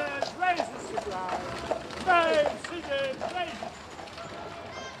 scissors, razors supply. Five, scissors, razors.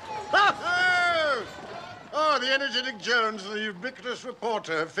 Oh, the energetic Jones and the ubiquitous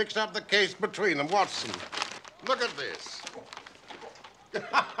reporter have fixed up the case between them. Watson, look at this.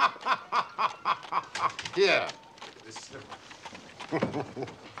 Here.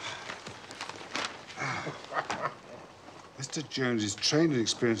 Mr. Jones's trained and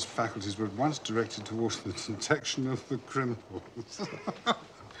experienced faculties were at once directed towards the detection of the criminals.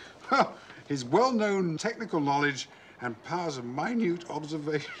 His well-known technical knowledge and powers of minute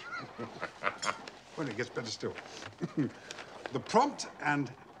observation. Well, it gets better still. The prompt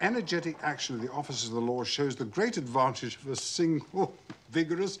and energetic action of the officers of the law shows the great advantage of a single,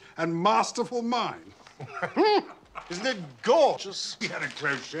 vigorous, and masterful mind. Isn't it gorgeous? We had a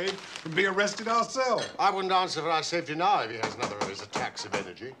close shave from being arrested ourselves. I wouldn't answer for our safety now if he has another of his attacks of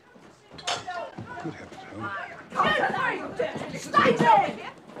energy. Good heavens, Holmes. Stay there!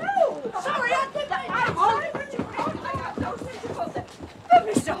 No! Sorry, I did that. I'm sorry, but you I have no sense of order. But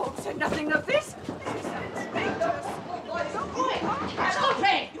Mr. Holmes said nothing of this. Stop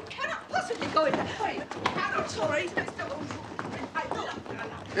it! You cannot possibly go in that way. I'm sorry, Mr. Holmes.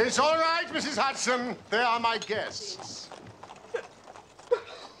 It's all right, Mrs. Hudson. They are my guests.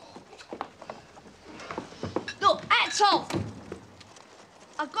 Look, hats off.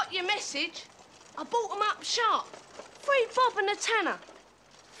 I got your message. I bought them up sharp. 3 bob and a tenner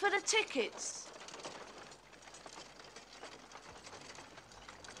for the tickets.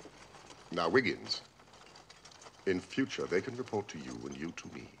 Now, Wiggins, in future, they can report to you and you to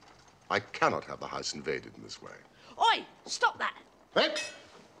me. I cannot have the house invaded in this way. Oi, stop that. Hey?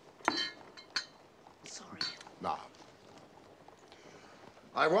 Sorry. Now,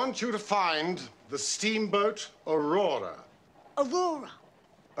 I want you to find the steamboat Aurora. Aurora.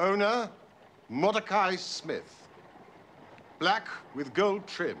 Owner, Mordecai Smith. Black with gold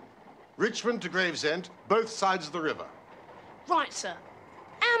trim. Richmond to Gravesend, both sides of the river. Right, sir.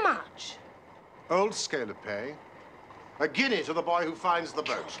 How much? Old scale of pay. A guinea to the boy who finds the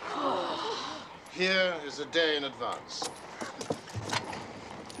boat. Here is a day in advance.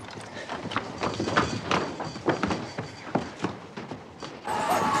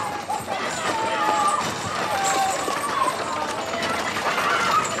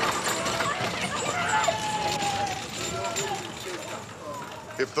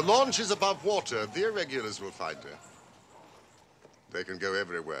 If the launch is above water, the irregulars will find her. They can go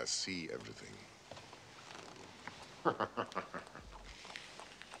everywhere, see everything.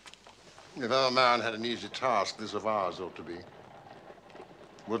 If our man had an easy task, this of ours ought to be.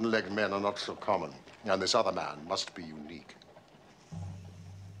 Wooden-legged men are not so common, and this other man must be unique.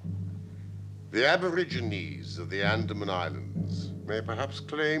 The Aborigines of the Andaman Islands may perhaps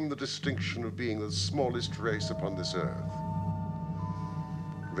claim the distinction of being the smallest race upon this earth.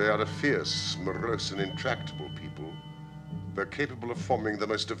 They are a fierce, morose, and intractable people. They're capable of forming the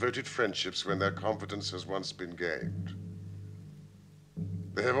most devoted friendships when their confidence has once been gained.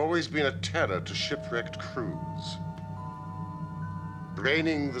 They have always been a terror to shipwrecked crews,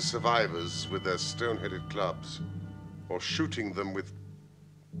 braining the survivors with their stone-headed clubs or shooting them with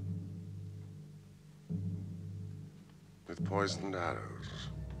poisoned arrows.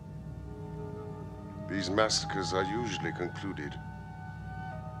 These massacres are usually concluded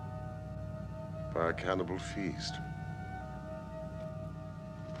by a cannibal feast.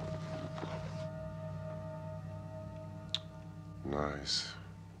 Nice,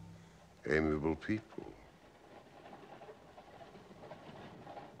 amiable people.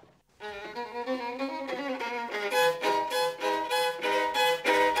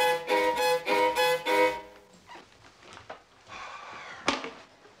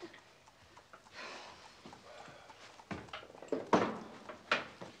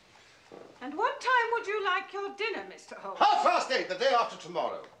 like your dinner, Mr. Holmes? 8:30, the day after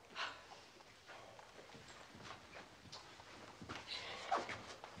tomorrow.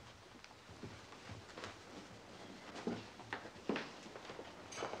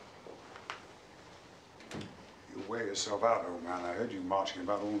 You wear yourself out, old man. I heard you marching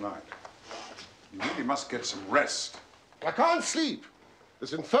about all night. You really must get some rest. I can't sleep.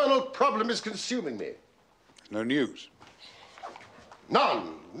 This infernal problem is consuming me. No news?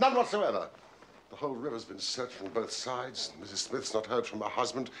 None. None whatsoever. The whole river's been searched from both sides. Mrs. Smith's not heard from her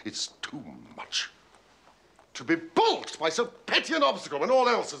husband. It's too much. To be balked by so petty an obstacle when all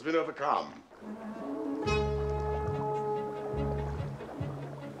else has been overcome.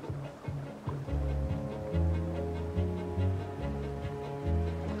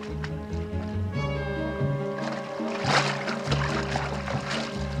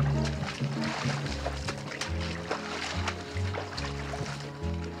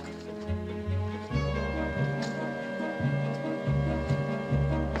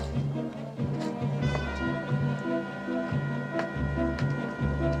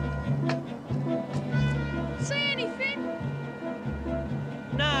 See anything?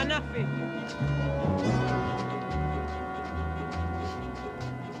 No, nothing.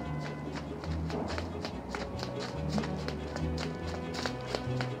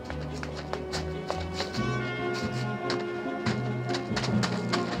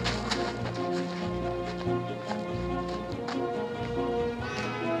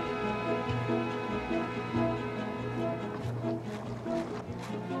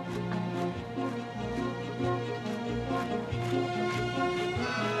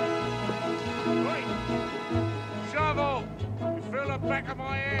 Right. Shovel! You feel the back of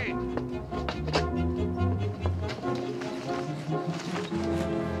my head.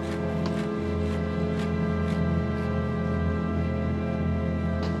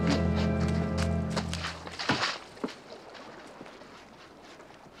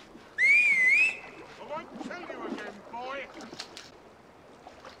 I won't tell you again, boy.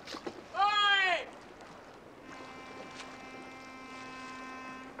 Oi!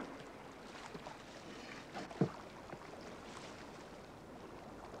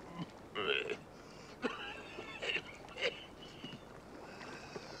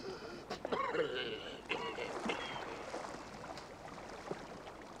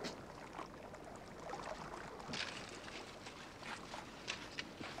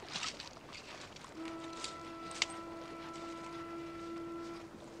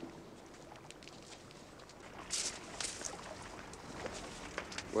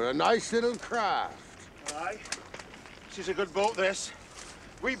 We're a nice little craft. Aye. This is a good boat, this.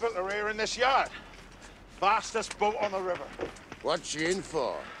 We built her here in this yard. Fastest boat on the river. What's she in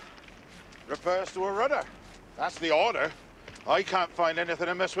for? Repairs to a rudder. That's the order. I can't find anything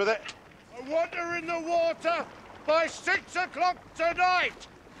amiss with it. I want her in the water by 6 o'clock tonight.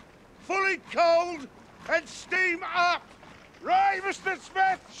 Fully cold and steam up. Right, Mr.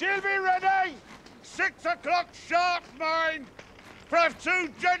 Smith, she'll be ready. 6 o'clock sharp, mind. For I've two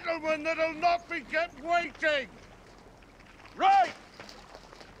gentlemen that'll not be kept waiting. Right!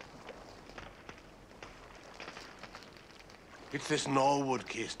 It's this Norwood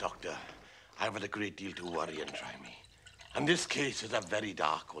case, Doctor. I've had a great deal to worry and try me. And this case is a very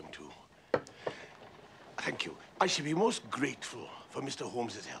dark one, too. Thank you. I should be most grateful for Mr.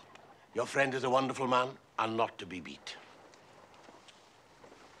 Holmes's help. Your friend is a wonderful man and not to be beat.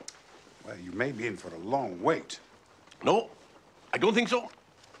 Well, you may be in for a long wait. No, I don't think so.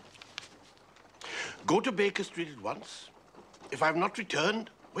 Go to Baker Street at once. If I've not returned,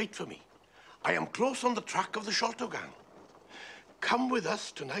 wait for me. I am close on the track of the Sholto gang. Come with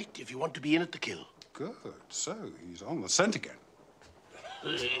us tonight if you want to be in at the kill. Good. So, he's on the scent again.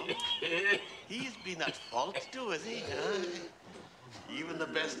 He's been at fault too, has he? Huh? Even the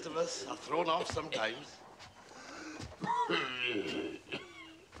best of us are thrown off sometimes.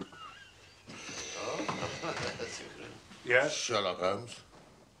 Yes? Sherlock Holmes.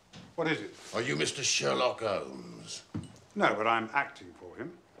 What is it? Are you Mr. Sherlock Holmes? No, but I'm acting for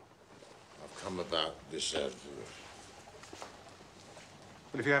him. I've come about this.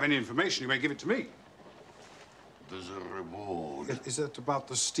 But if you have any information, you may give it to me. There's a reward. Is that about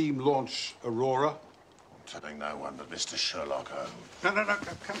the steam launch Aurora? Telling no one but Mr. Sherlock Holmes. No.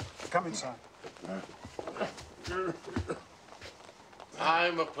 Come inside.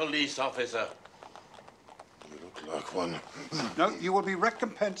 I'm a police officer. You look like one. No, you will be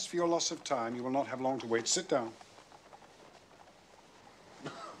recompensed for your loss of time. You will not have long to wait. Sit down.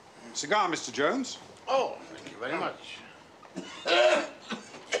 Cigar, Mr. Jones. Oh, thank you very much.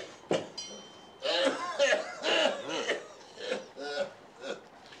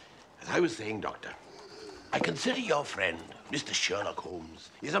 As I was saying, Doctor, I consider your friend, Mr. Sherlock Holmes,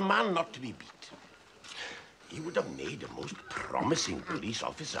 is a man not to be beat. He would have made a most promising police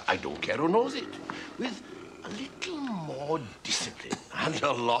officer, I don't care who knows it, with a little more discipline and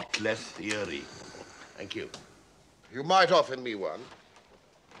a lot less theory. Thank you. You might offer me one.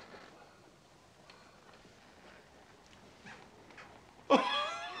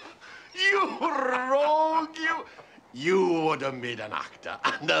 You rogue, you! You would have made an actor,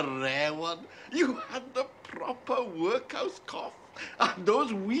 and a rare one. You had the proper workhouse cough. And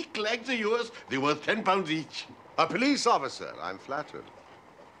those weak legs of yours, they're worth £10 each. A police officer, I'm flattered.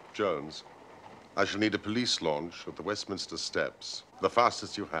 Jones, I shall need a police launch at the Westminster Steps. The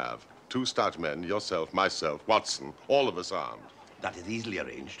fastest you have. 2 stout men, yourself, myself, Watson, all of us armed. That is easily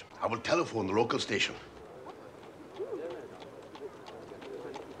arranged. I will telephone the local station.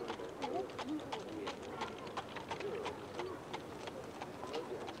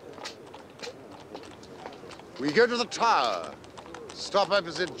 We go to the Tower. Stop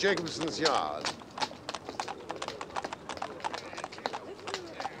opposite Jacobson's Yard.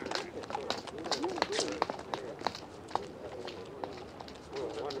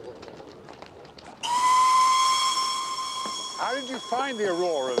 How did you find the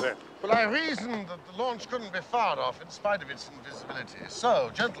Aurora, then? Well, I reasoned that the launch couldn't be far off in spite of its invisibility.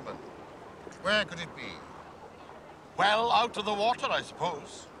 So, gentlemen, where could it be? Well, out of the water, I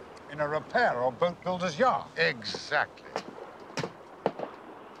suppose. In a repair or boat builder's yard. Exactly.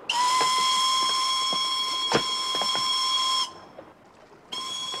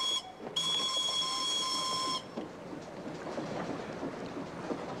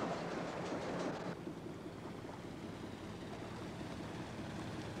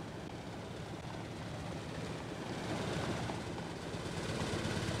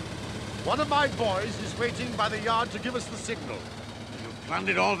 One of my boys is waiting by the yard to give us the signal. You've planned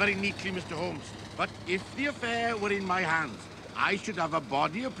it all very neatly, Mr. Holmes. But if the affair were in my hands, I should have a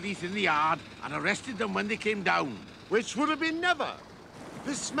body of police in the yard and arrested them when they came down. Which would have been never.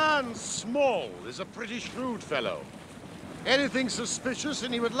 This man, Small, is a pretty shrewd fellow. Anything suspicious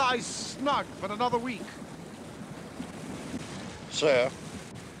and he would lie snug for another week. Sir,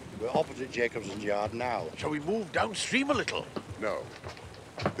 we're opposite Jacobson's yard now. Shall we move downstream a little? No.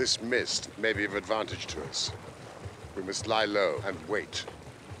 This mist may be of advantage to us. We must lie low and wait.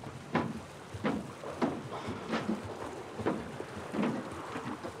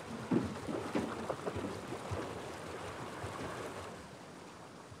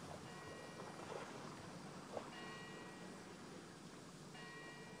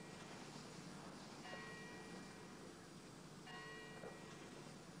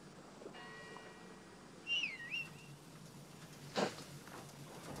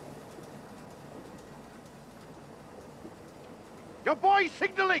 Your boy's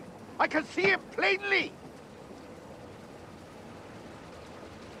signaling! I can see him plainly!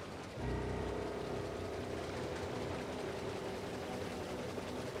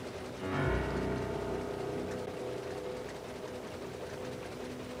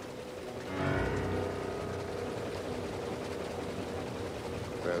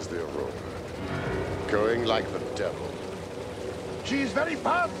 There's the Aurora. Going like the devil. She is very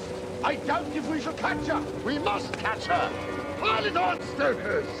fast. I doubt if we shall catch her. We must catch her. Pile it on,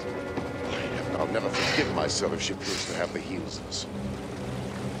 stokers! I'll never forgive myself if she proves to have the heels of us.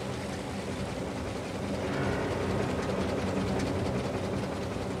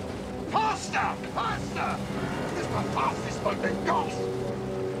 Faster! Faster! This is the fastest boat they've got!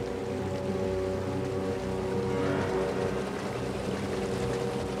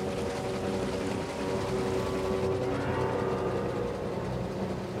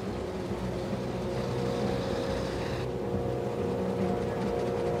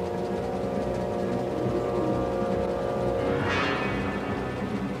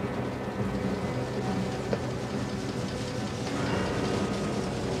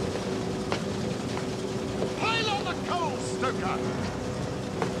 Stoker!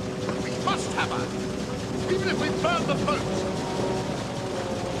 We must have her, even if we burn the boat!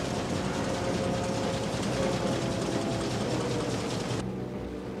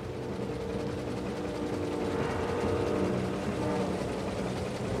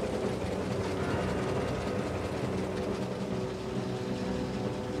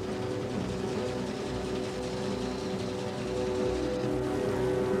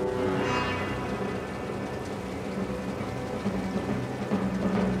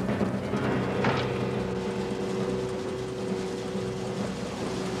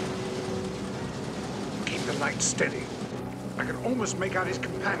 Light steady. I can almost make out his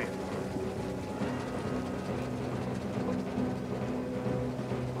companion.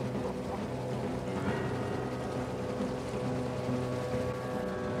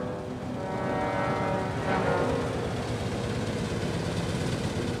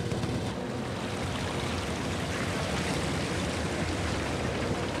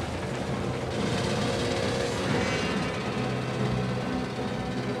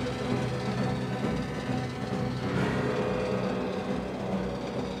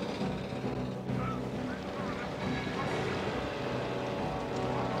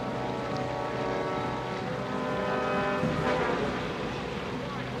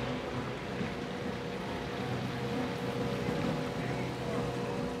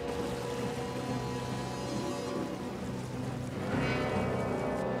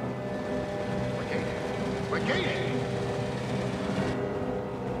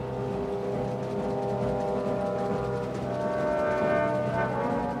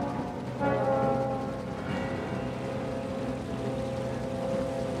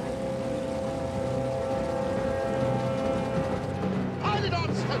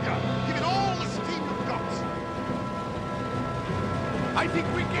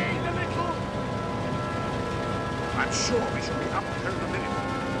 we gained a little? I'm sure we should be up here in a minute.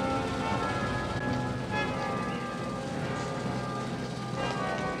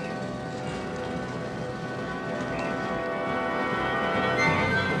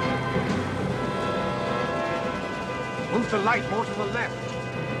 Move the light more to the left.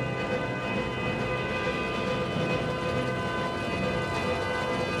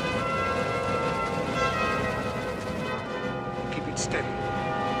 Keep it steady.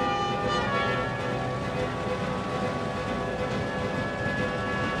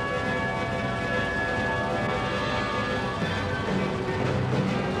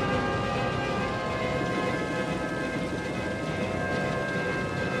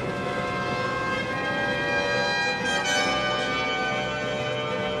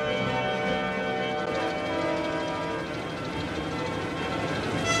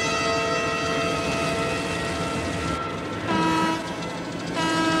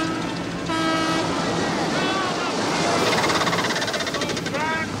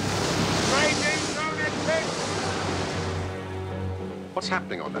 What's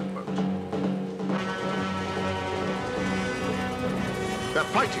happening on that boat? They're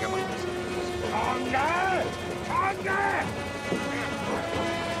fighting among themselves. Tonga! Tonga!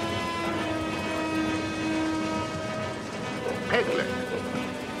 Head left.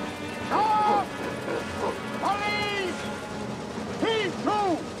 Stop! Police! Heave to!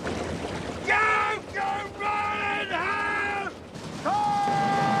 Go running home!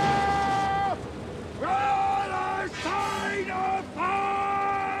 Stop! We're on our side of fire!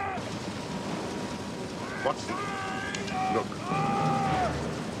 What's it? Look.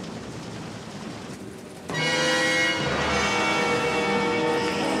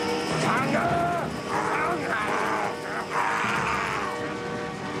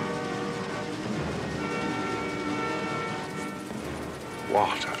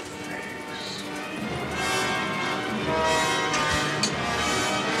 What a face.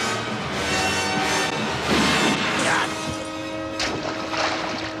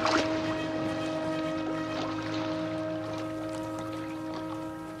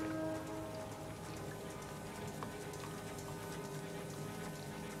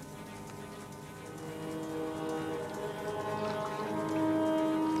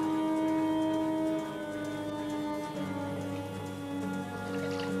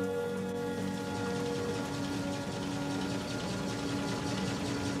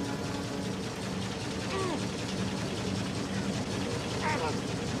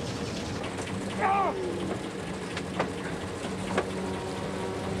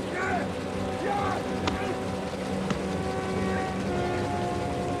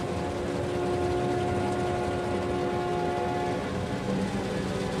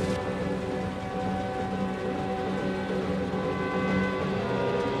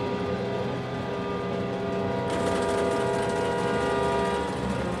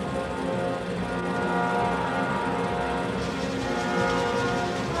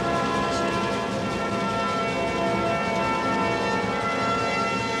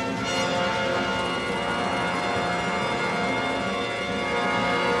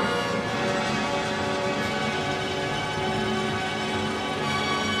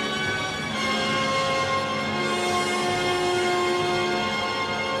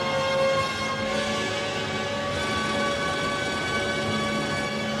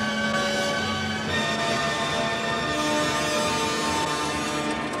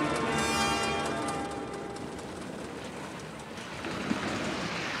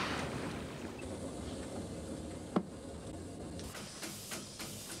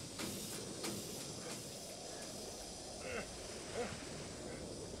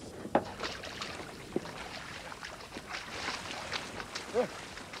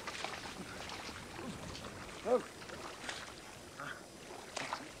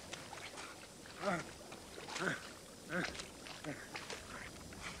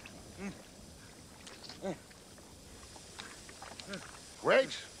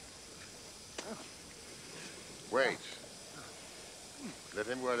 Wait. Wait. Let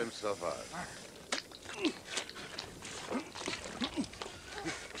him wear himself out.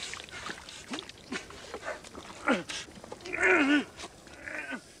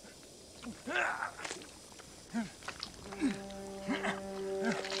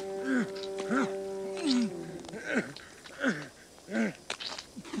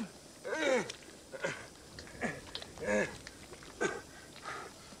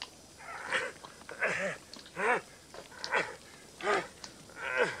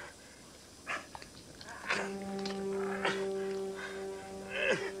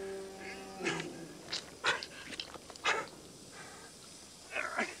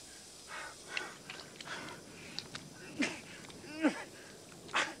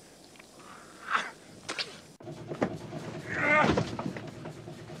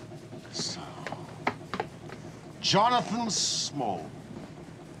 Jonathan Small.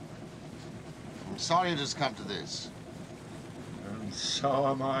 I'm sorry it has come to this. And so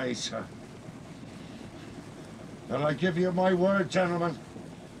am I, sir. And I give you my word, gentlemen,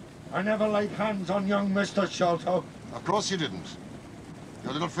 I never laid hands on young Mr. Sholto. Of course you didn't.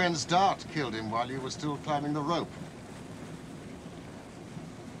 Your little friend's dart killed him while you were still climbing the rope.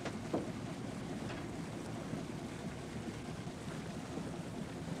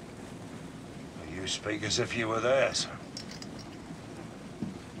 You speak as if you were there, sir.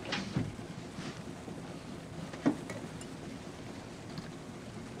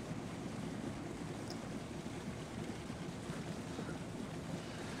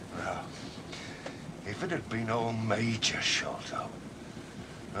 Well, if it had been old Major Sholto,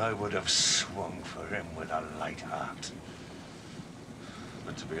 I would have swung for him with a light heart.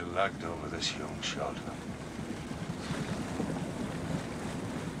 But to be lagged over this young Sholto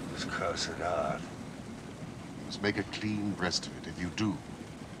was cursed hard. You must make a clean breast of it. If you do,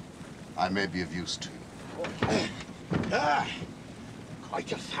 I may be of use to you. Ah,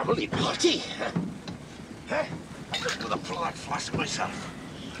 quite a family party. Huh? I just want to pull that flask myself.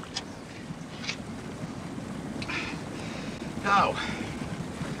 Now,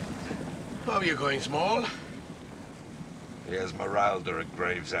 how are you going, Small? Here's Meralda at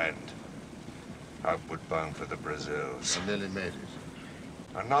Gravesend. Outward bound for the Brazils. I nearly made it.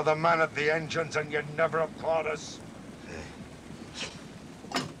 Another man at the engines and you'd never have caught us.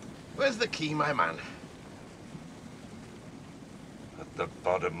 Where's the key, my man? At the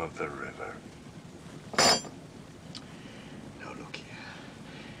bottom of the river. Now, look here.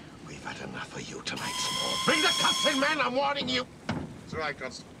 We've had enough of you tonight, Small. Bring the cups in, man, I'm warning you. It's all right,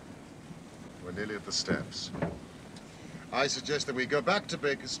 Constable. We're nearly at the steps. I suggest that we go back to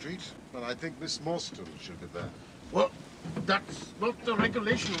Baker Street, and I think Miss Morstan should be there. Well, that's not the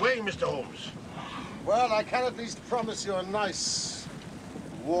regulation way, Mr. Holmes. Well, I can at least promise you a nice,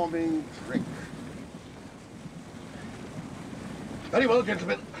 warming drink. Very well,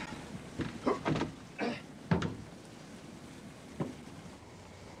 gentlemen.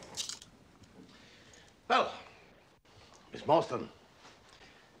 Well, Miss Morstan,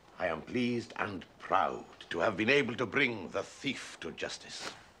 I am pleased and proud to have been able to bring the thief to justice.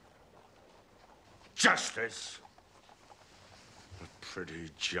 Justice? A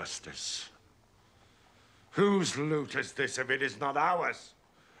pretty justice. Whose loot is this if it is not ours?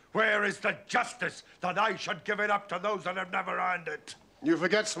 Where is the justice that I should give it up to those that have never earned it? You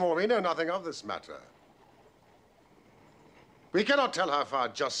forget, Small, we know nothing of this matter. We cannot tell how far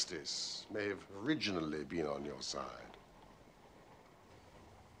justice may have originally been on your side.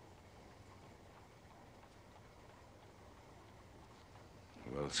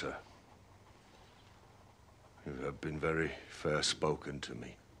 Well, sir, you have been very fair-spoken to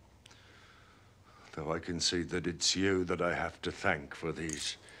me. Though I concede that it's you that I have to thank for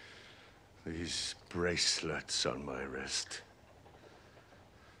these bracelets on my wrist.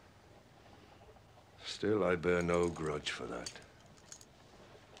 Still, I bear no grudge for that.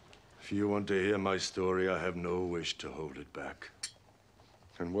 If you want to hear my story, I have no wish to hold it back.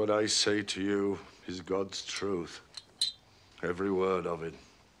 And what I say to you is God's truth. Every word of it.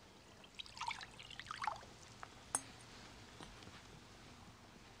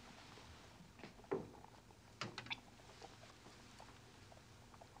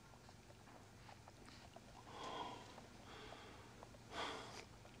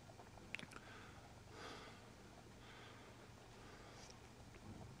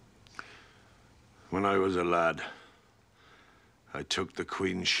 When I was a lad, I took the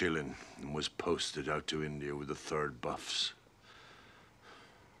Queen's shilling and was posted out to India with the 3rd Buffs.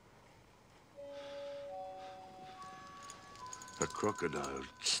 The crocodile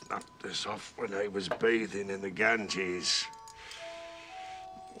snapped this off when I was bathing in the Ganges.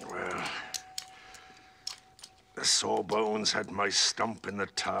 Well, the sawbones had my stump in the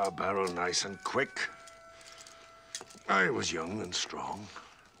tar barrel nice and quick. I was young and strong.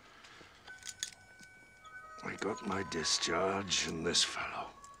 I got my discharge and this fellow.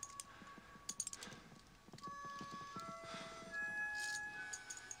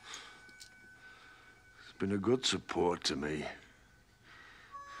 He's been a good support to me.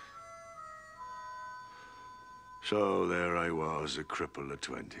 So there I was, a cripple at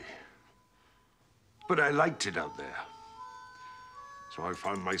 20. But I liked it out there. So I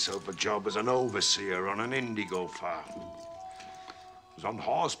found myself a job as an overseer on an indigo farm. I was on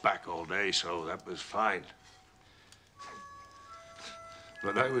horseback all day, so that was fine.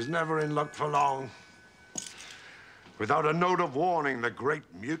 But I was never in luck for long. Without a note of warning, the Great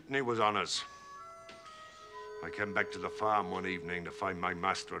Mutiny was on us. I came back to the farm one evening to find my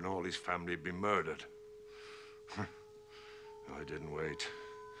master and all his family had been murdered. I didn't wait.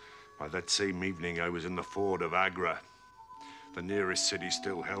 By that same evening, I was in the fort of Agra, the nearest city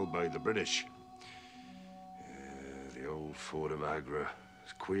still held by the British. The old fort of Agra.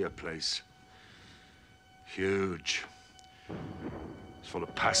 It's a queer place. Huge. It's full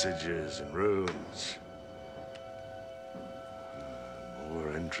of passages and ruins.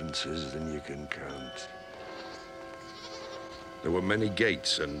 More entrances than you can count. There were many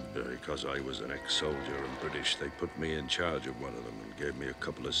gates, and because I was an ex-soldier and British, they put me in charge of one of them and gave me a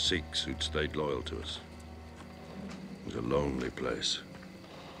couple of Sikhs who'd stayed loyal to us. It was a lonely place.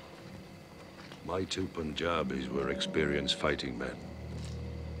 My two Punjabis were experienced fighting men.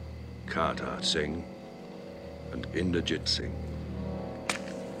 Kartar Singh and Inderjit Singh.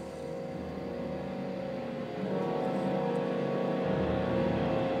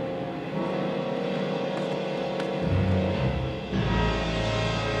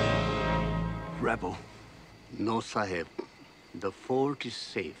 Rebel. No, Sahib. The fort is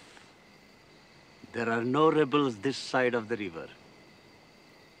safe. There are no rebels this side of the river.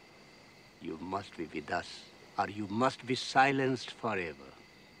 You must be with us, or you must be silenced forever.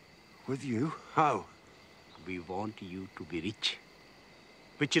 With you? How? We want you to be rich,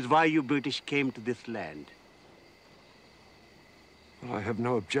 which is why you British came to this land. Well, I have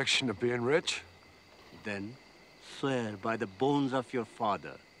no objection to being rich. Then swear by the bones of your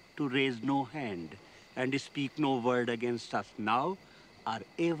father to raise no hand and speak no word against us now or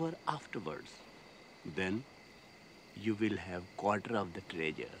ever afterwards. Then you will have quarter of the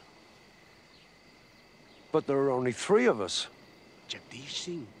treasure. But there are only 3 of us. Jagdish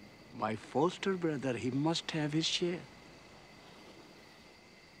Singh, my foster brother, he must have his share.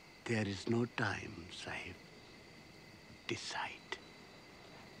 There is no time, Sahib. Decide.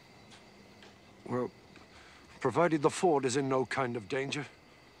 Well, provided the fort is in no kind of danger,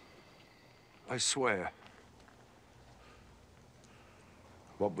 I swear.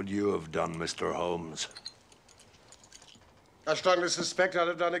 What would you have done, Mr. Holmes? I strongly suspect I'd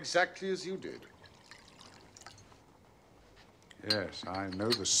have done exactly as you did. Yes, I know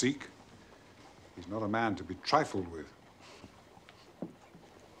the Sikh. He's not a man to be trifled with.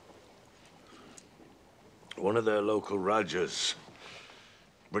 One of their local Rajas,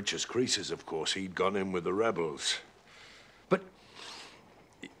 rich as creases, of course, he'd gone in with the rebels. But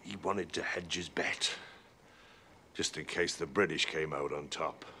he wanted to hedge his bet, just in case the British came out on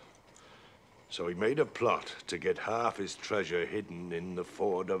top. So he made a plot to get half his treasure hidden in the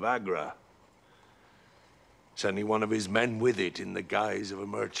fort of Agra, sending one of his men with it in the guise of a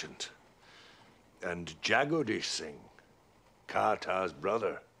merchant. And Jagdish Singh, Kartar's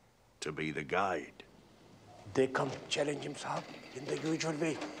brother, to be the guide. They come challenge him, Sahib, in the usual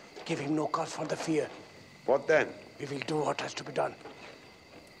way. Give him no cause for the fear. What then? We will do what has to be done.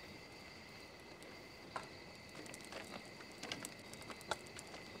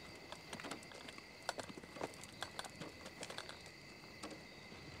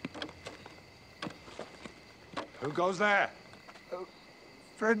 Who goes there?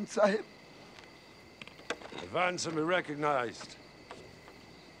 Friend Sahib. Advance and be recognized.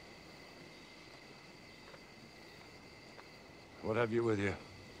 What have you with you?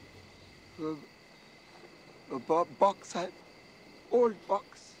 A box, Sahib. Old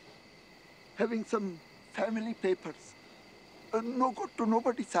box. Having some family papers. No good to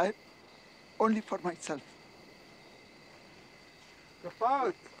nobody, Sahib. Only for myself.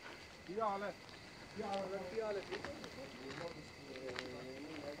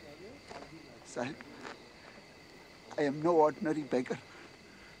 Sahib, I am no ordinary beggar.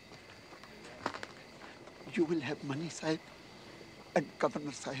 You will have money, Sahib, and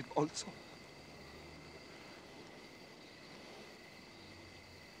Governor Sahib also.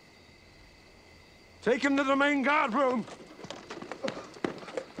 Take him to the main guard room.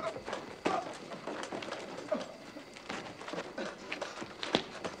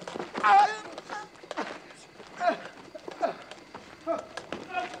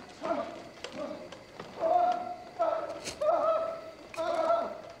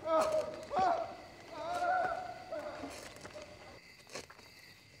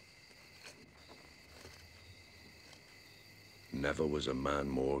 Never was a man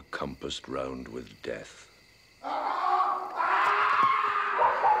more compassed round with death.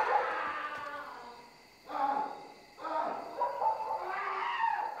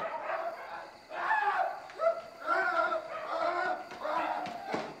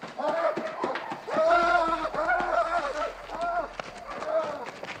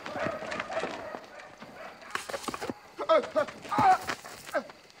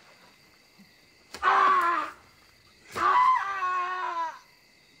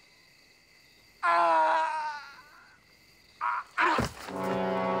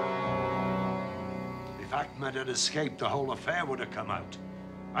 If Ahmed had escaped, the whole affair would have come out.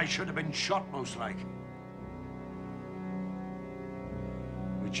 I should have been shot, most like.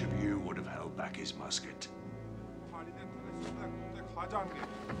 Which of you would have held back his musket?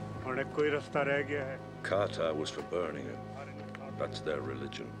 Kata was for burning it. That's their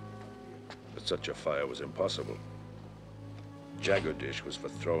religion. But such a fire was impossible. Jagadish was for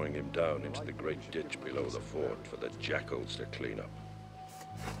throwing him down into the great ditch below the fort for the jackals to clean up.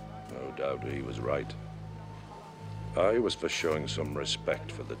 No doubt he was right. I was for showing some respect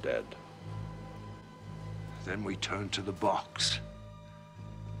for the dead. Then we turned to the box.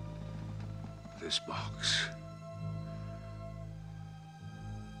 This box.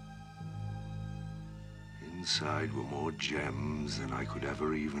 Inside were more gems than I could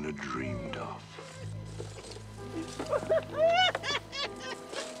ever even have dreamed of.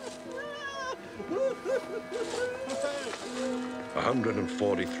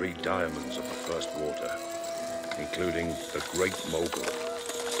 143 diamonds of the first water, including the Great Mogul,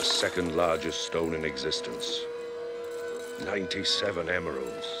 the second largest stone in existence. 97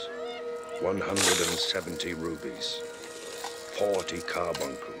 emeralds, 170 rubies, 40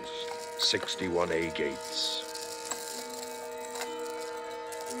 carbuncles, 61 agates.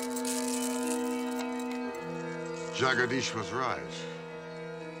 Jagadish was right.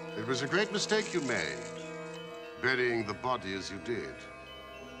 It was a great mistake you made, burying the body as you did.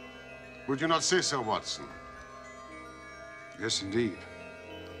 Would you not say so, Watson? Yes, indeed.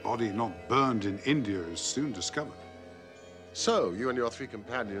 A body not burned in India is soon discovered. So, you and your 3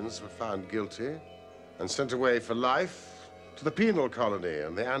 companions were found guilty and sent away for life to the penal colony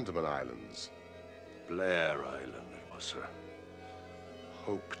in the Andaman Islands. Blair Island, it was, sir.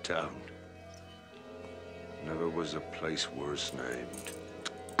 Hope Town. Never was a place worse named.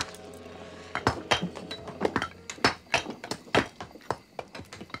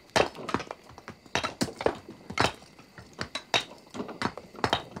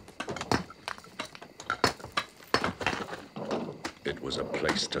 It was a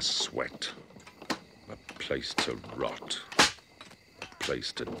place to sweat, a place to rot, a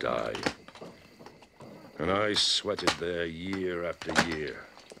place to die. And I sweated there year after year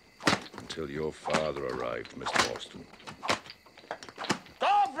until your father arrived, Mr. Morstan.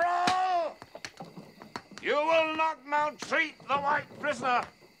 Corporal! You will not maltreat the white prisoner.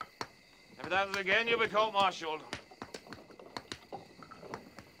 If it happens again, you'll be court-martialed.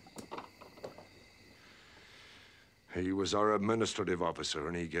 He was our administrative officer,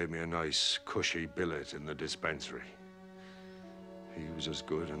 and he gave me a nice, cushy billet in the dispensary. He was as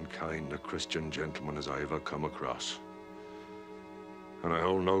good and kind a Christian gentleman as I ever come across. And I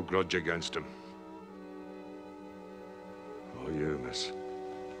hold no grudge against him. Or you, miss.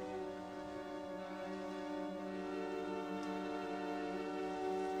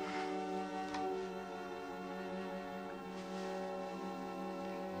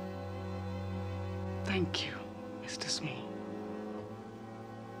 Thank you, Mr. Small.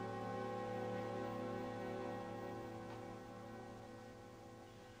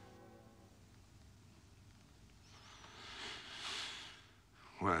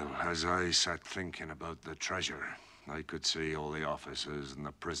 Well, as I sat thinking about the treasure, I could see all the officers and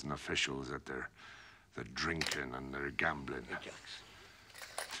the prison officials at their drinking and their gambling.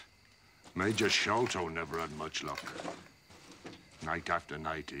 Major Sholto never had much luck. Night after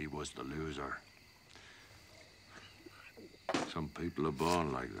night, he was the loser. Some people are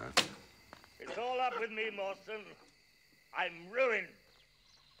born like that. It's all up with me, Morstan. I'm ruined.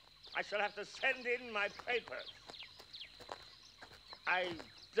 I shall have to send in my papers. I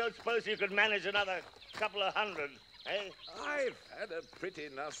don't suppose you could manage another couple of hundred, eh? I've had a pretty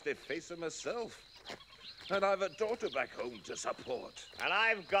nasty facer myself. And I've a daughter back home to support. And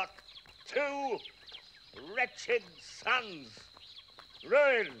I've got 2 wretched sons.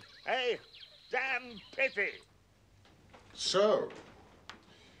 Ruined, eh? Damn pity. So,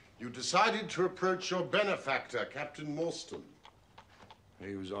 you decided to approach your benefactor, Captain Morstan.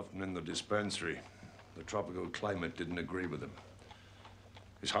 He was often in the dispensary. The tropical climate didn't agree with him.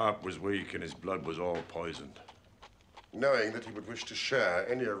 His heart was weak and his blood was all poisoned. Knowing that he would wish to share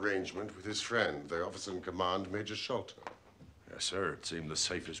any arrangement with his friend, the officer in command, Major Sholto. Yes, sir. It seemed the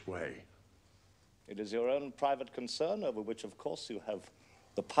safest way. It is your own private concern, over which, of course, you have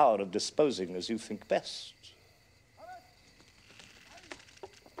the power of disposing as you think best.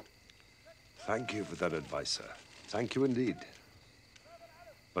 Thank you for that advice, sir. Thank you indeed.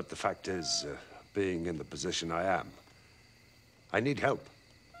 But the fact is, being in the position I am, I need help.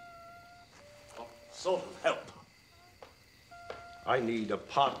 What sort of help? I need a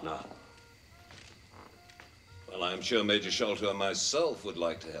partner. Well, I'm sure Major Sholto and myself would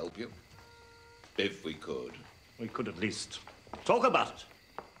like to help you. If we could. We could at least talk about it.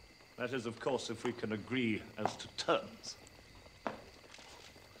 That is, of course, if we can agree as to terms.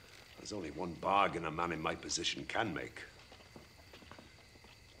 There's only one bargain a man in my position can make.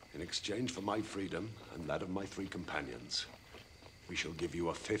 In exchange for my freedom and that of my 3 companions, we shall give you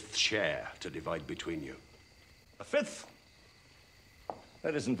a 5th share to divide between you. A 5th?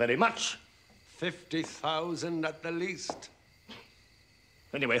 That isn't very much. 50,000 at the least.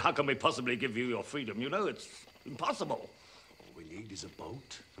 Anyway, how can we possibly give you your freedom? You know, it's impossible. All we need is a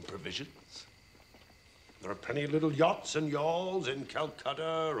boat and provisions. There are plenty of little yachts and yawls in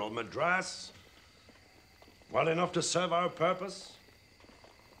Calcutta or Madras. Well enough to serve our purpose.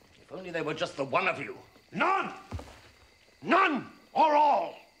 If only they were just the one of you. None! None or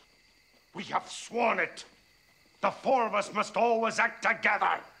all! We have sworn it. The 4 of us must always act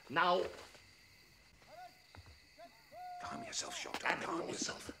together. Now, calm yourself, Shelton. Calm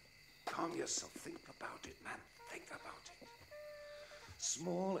yourself. Calm yourself. Think about it, man. Think about it.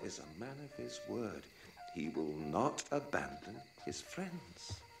 Small is a man of his word. He will not abandon his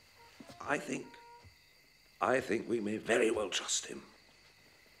friends. I think we may very well trust him.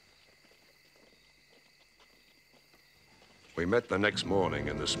 We met the next morning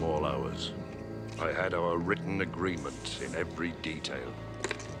in the small hours. I had our written agreement in every detail.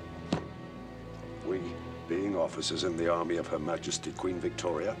 We, being officers in the army of Her Majesty Queen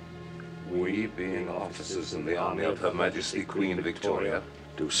Victoria. We, being officers in the army of Her Majesty Queen Victoria.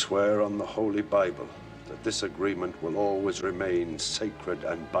 Do swear on the Holy Bible that this agreement will always remain sacred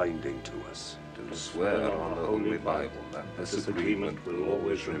and binding to us. Do swear on the Holy Bible that this agreement will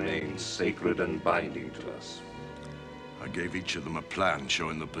always remain sacred and binding to us. I gave each of them a plan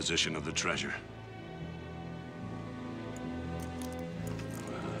showing the position of the treasure.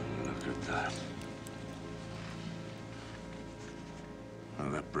 Well, look at that. Now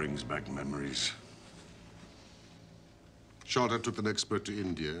that brings back memories. Sholto took the next boat to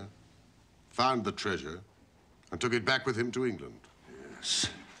India, found the treasure, and took it back with him to England. Yes.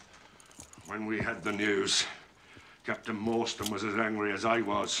 When we had the news, Captain Morstan was as angry as I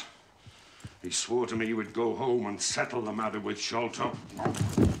was. He swore to me he would go home and settle the matter with Sholto.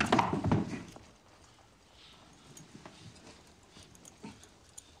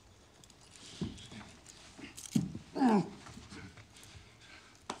 And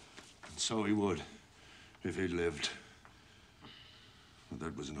so he would, if he lived. But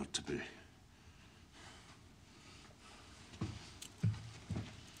that was not to be.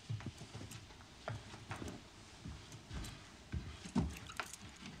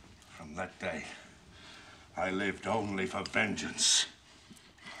 From that day, I lived only for vengeance.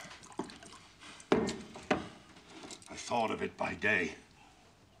 I thought of it by day.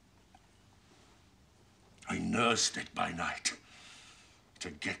 I nursed it by night. To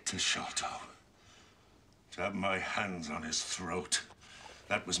get to Sholto. To have my hands on his throat.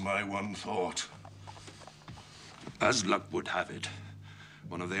 That was my one thought. As luck would have it,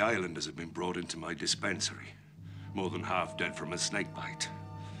 one of the islanders had been brought into my dispensary, more than half dead from a snake bite.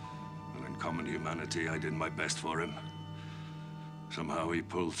 Well, in common humanity, I did my best for him. Somehow he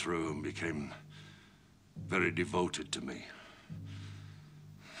pulled through and became very devoted to me.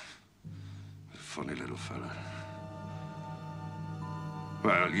 A funny little fella.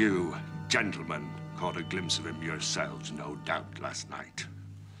 Well, you gentlemen caught a glimpse of him yourselves, no doubt, last night.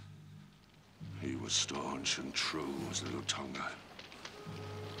 He was staunch and true as little Tonga.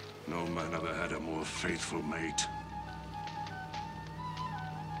 No man ever had a more faithful mate.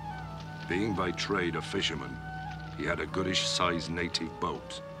 Being by trade a fisherman, he had a goodish-sized native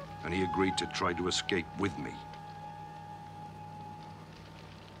boat, and he agreed to try to escape with me.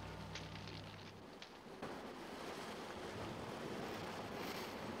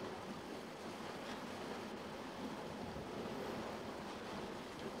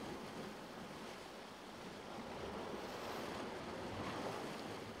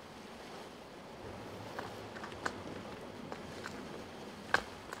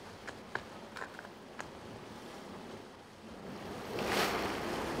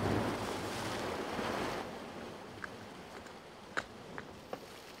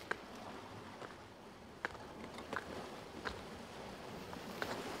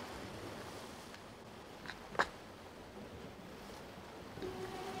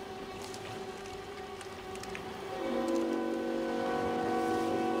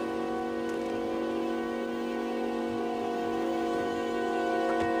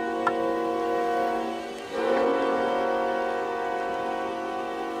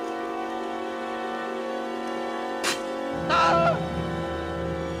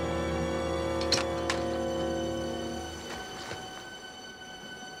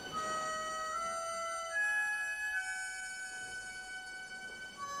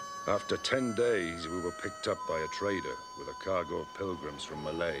 After 10 days, we were picked up by a trader with a cargo of pilgrims from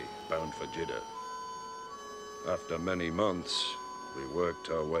Malay, bound for Jeddah. After many months, we worked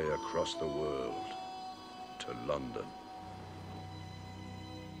our way across the world to London.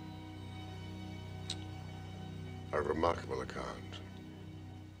 A remarkable account.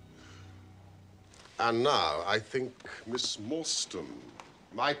 And now, I think Miss Morstan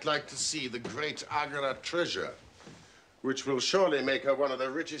might like to see the great Agra treasure, which will surely make her one of the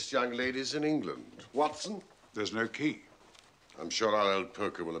richest young ladies in England. Watson? There's no key. I'm sure our old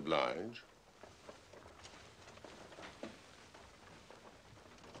poker will oblige.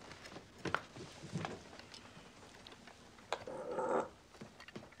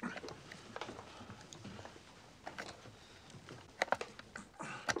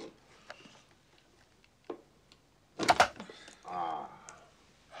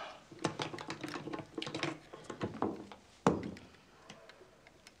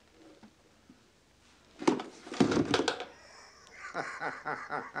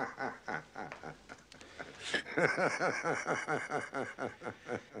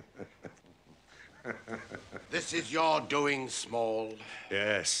 This is your doing, Small.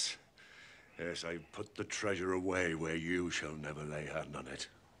 Yes. Yes, I put the treasure away where you shall never lay hand on it.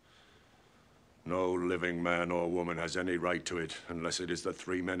 No living man or woman has any right to it unless it is the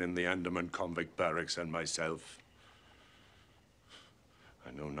 3 men in the Andaman convict barracks and myself.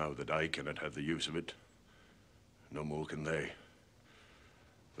 I know now that I cannot have the use of it. No more can they.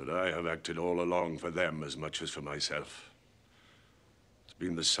 But I have acted all along for them as much as for myself. It's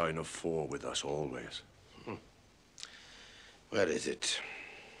been the sign of 4 with us always. Where is it?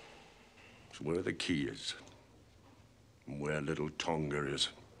 It's where the key is. And where little Tonga is.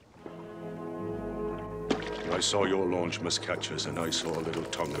 I saw your launch miscatch us, and I saw little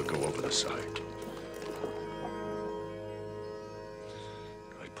Tonga go over the side.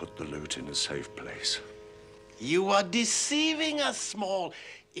 I put the loot in a safe place. You are deceiving us, Small.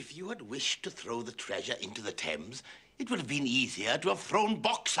 If you had wished to throw the treasure into the Thames, it would have been easier to have thrown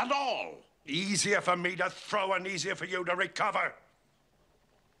Box and all. Easier for me to throw and easier for you to recover.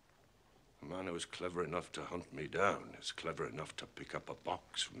 A man who is clever enough to hunt me down is clever enough to pick up a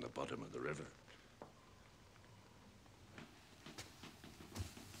box from the bottom of the river.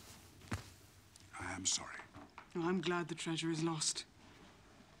 I am sorry. No, I'm glad the treasure is lost.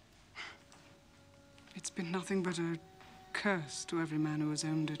 It's been nothing but a curse to every man who has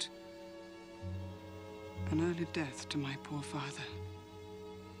owned it. An early death to my poor father.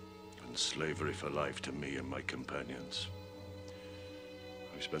 And slavery for life to me and my companions.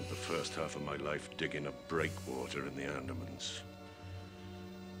 I spent the first half of my life digging a breakwater in the Andamans.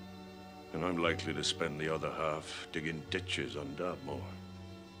 And I'm likely to spend the other half digging ditches on Dartmoor.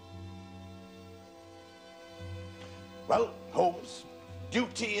 Well, Holmes,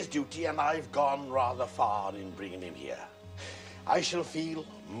 duty is duty, and I've gone rather far in bringing him here. I shall feel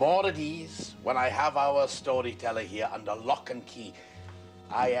more at ease when I have our storyteller here under lock and key.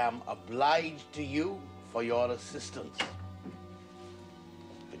 I am obliged to you for your assistance.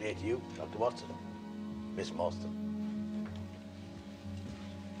 Good day to you, Dr. Watson, Miss Morstan.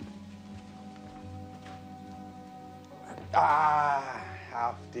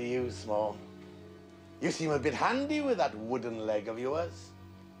 After you, Small. You seem a bit handy with that wooden leg of yours.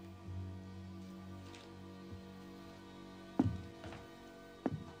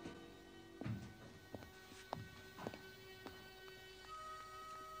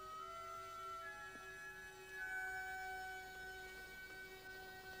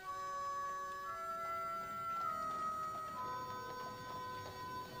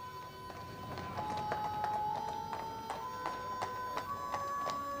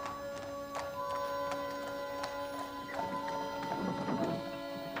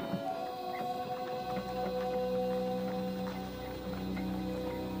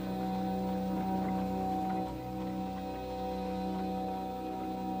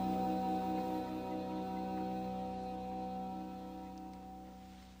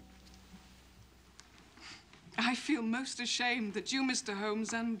 I feel most ashamed that you, Mr.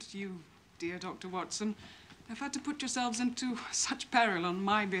 Holmes, and you, dear Dr. Watson, have had to put yourselves into such peril on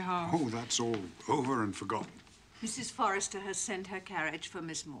my behalf. Oh, that's all over and forgotten. Mrs. Forrester has sent her carriage for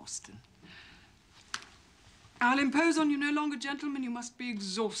Miss Morstan. I'll impose on you no longer, gentlemen. You must be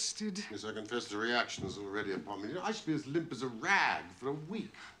exhausted. Yes, I confess the reaction is already upon me. You know, I should be as limp as a rag for a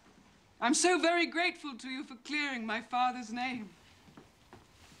week. I'm so very grateful to you for clearing my father's name.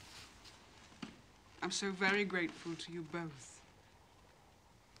 I'm so very grateful to you both.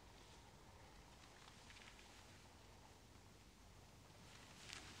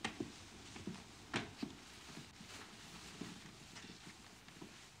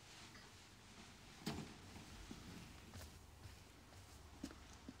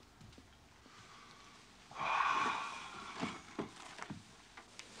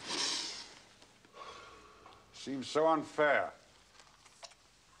 Seems so unfair.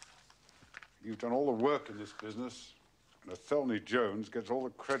 You've done all the work in this business, and Athelney Jones gets all the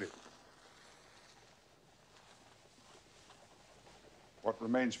credit. What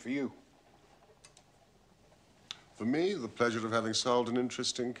remains for you? For me, the pleasure of having solved an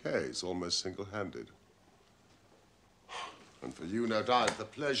interesting case, almost single-handed. And for you, no doubt, the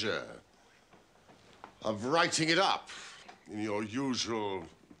pleasure of writing it up in your usual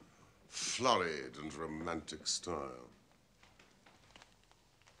florid and romantic style.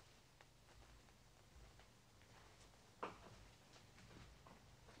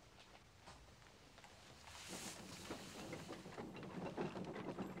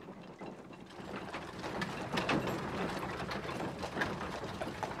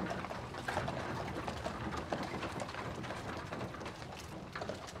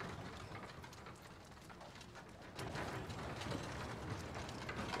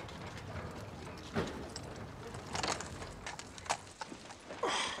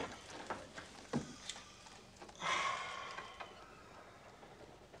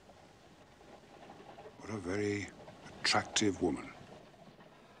 What a very attractive woman.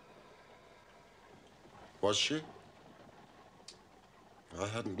 Was she? I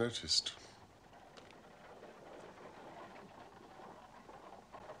hadn't noticed.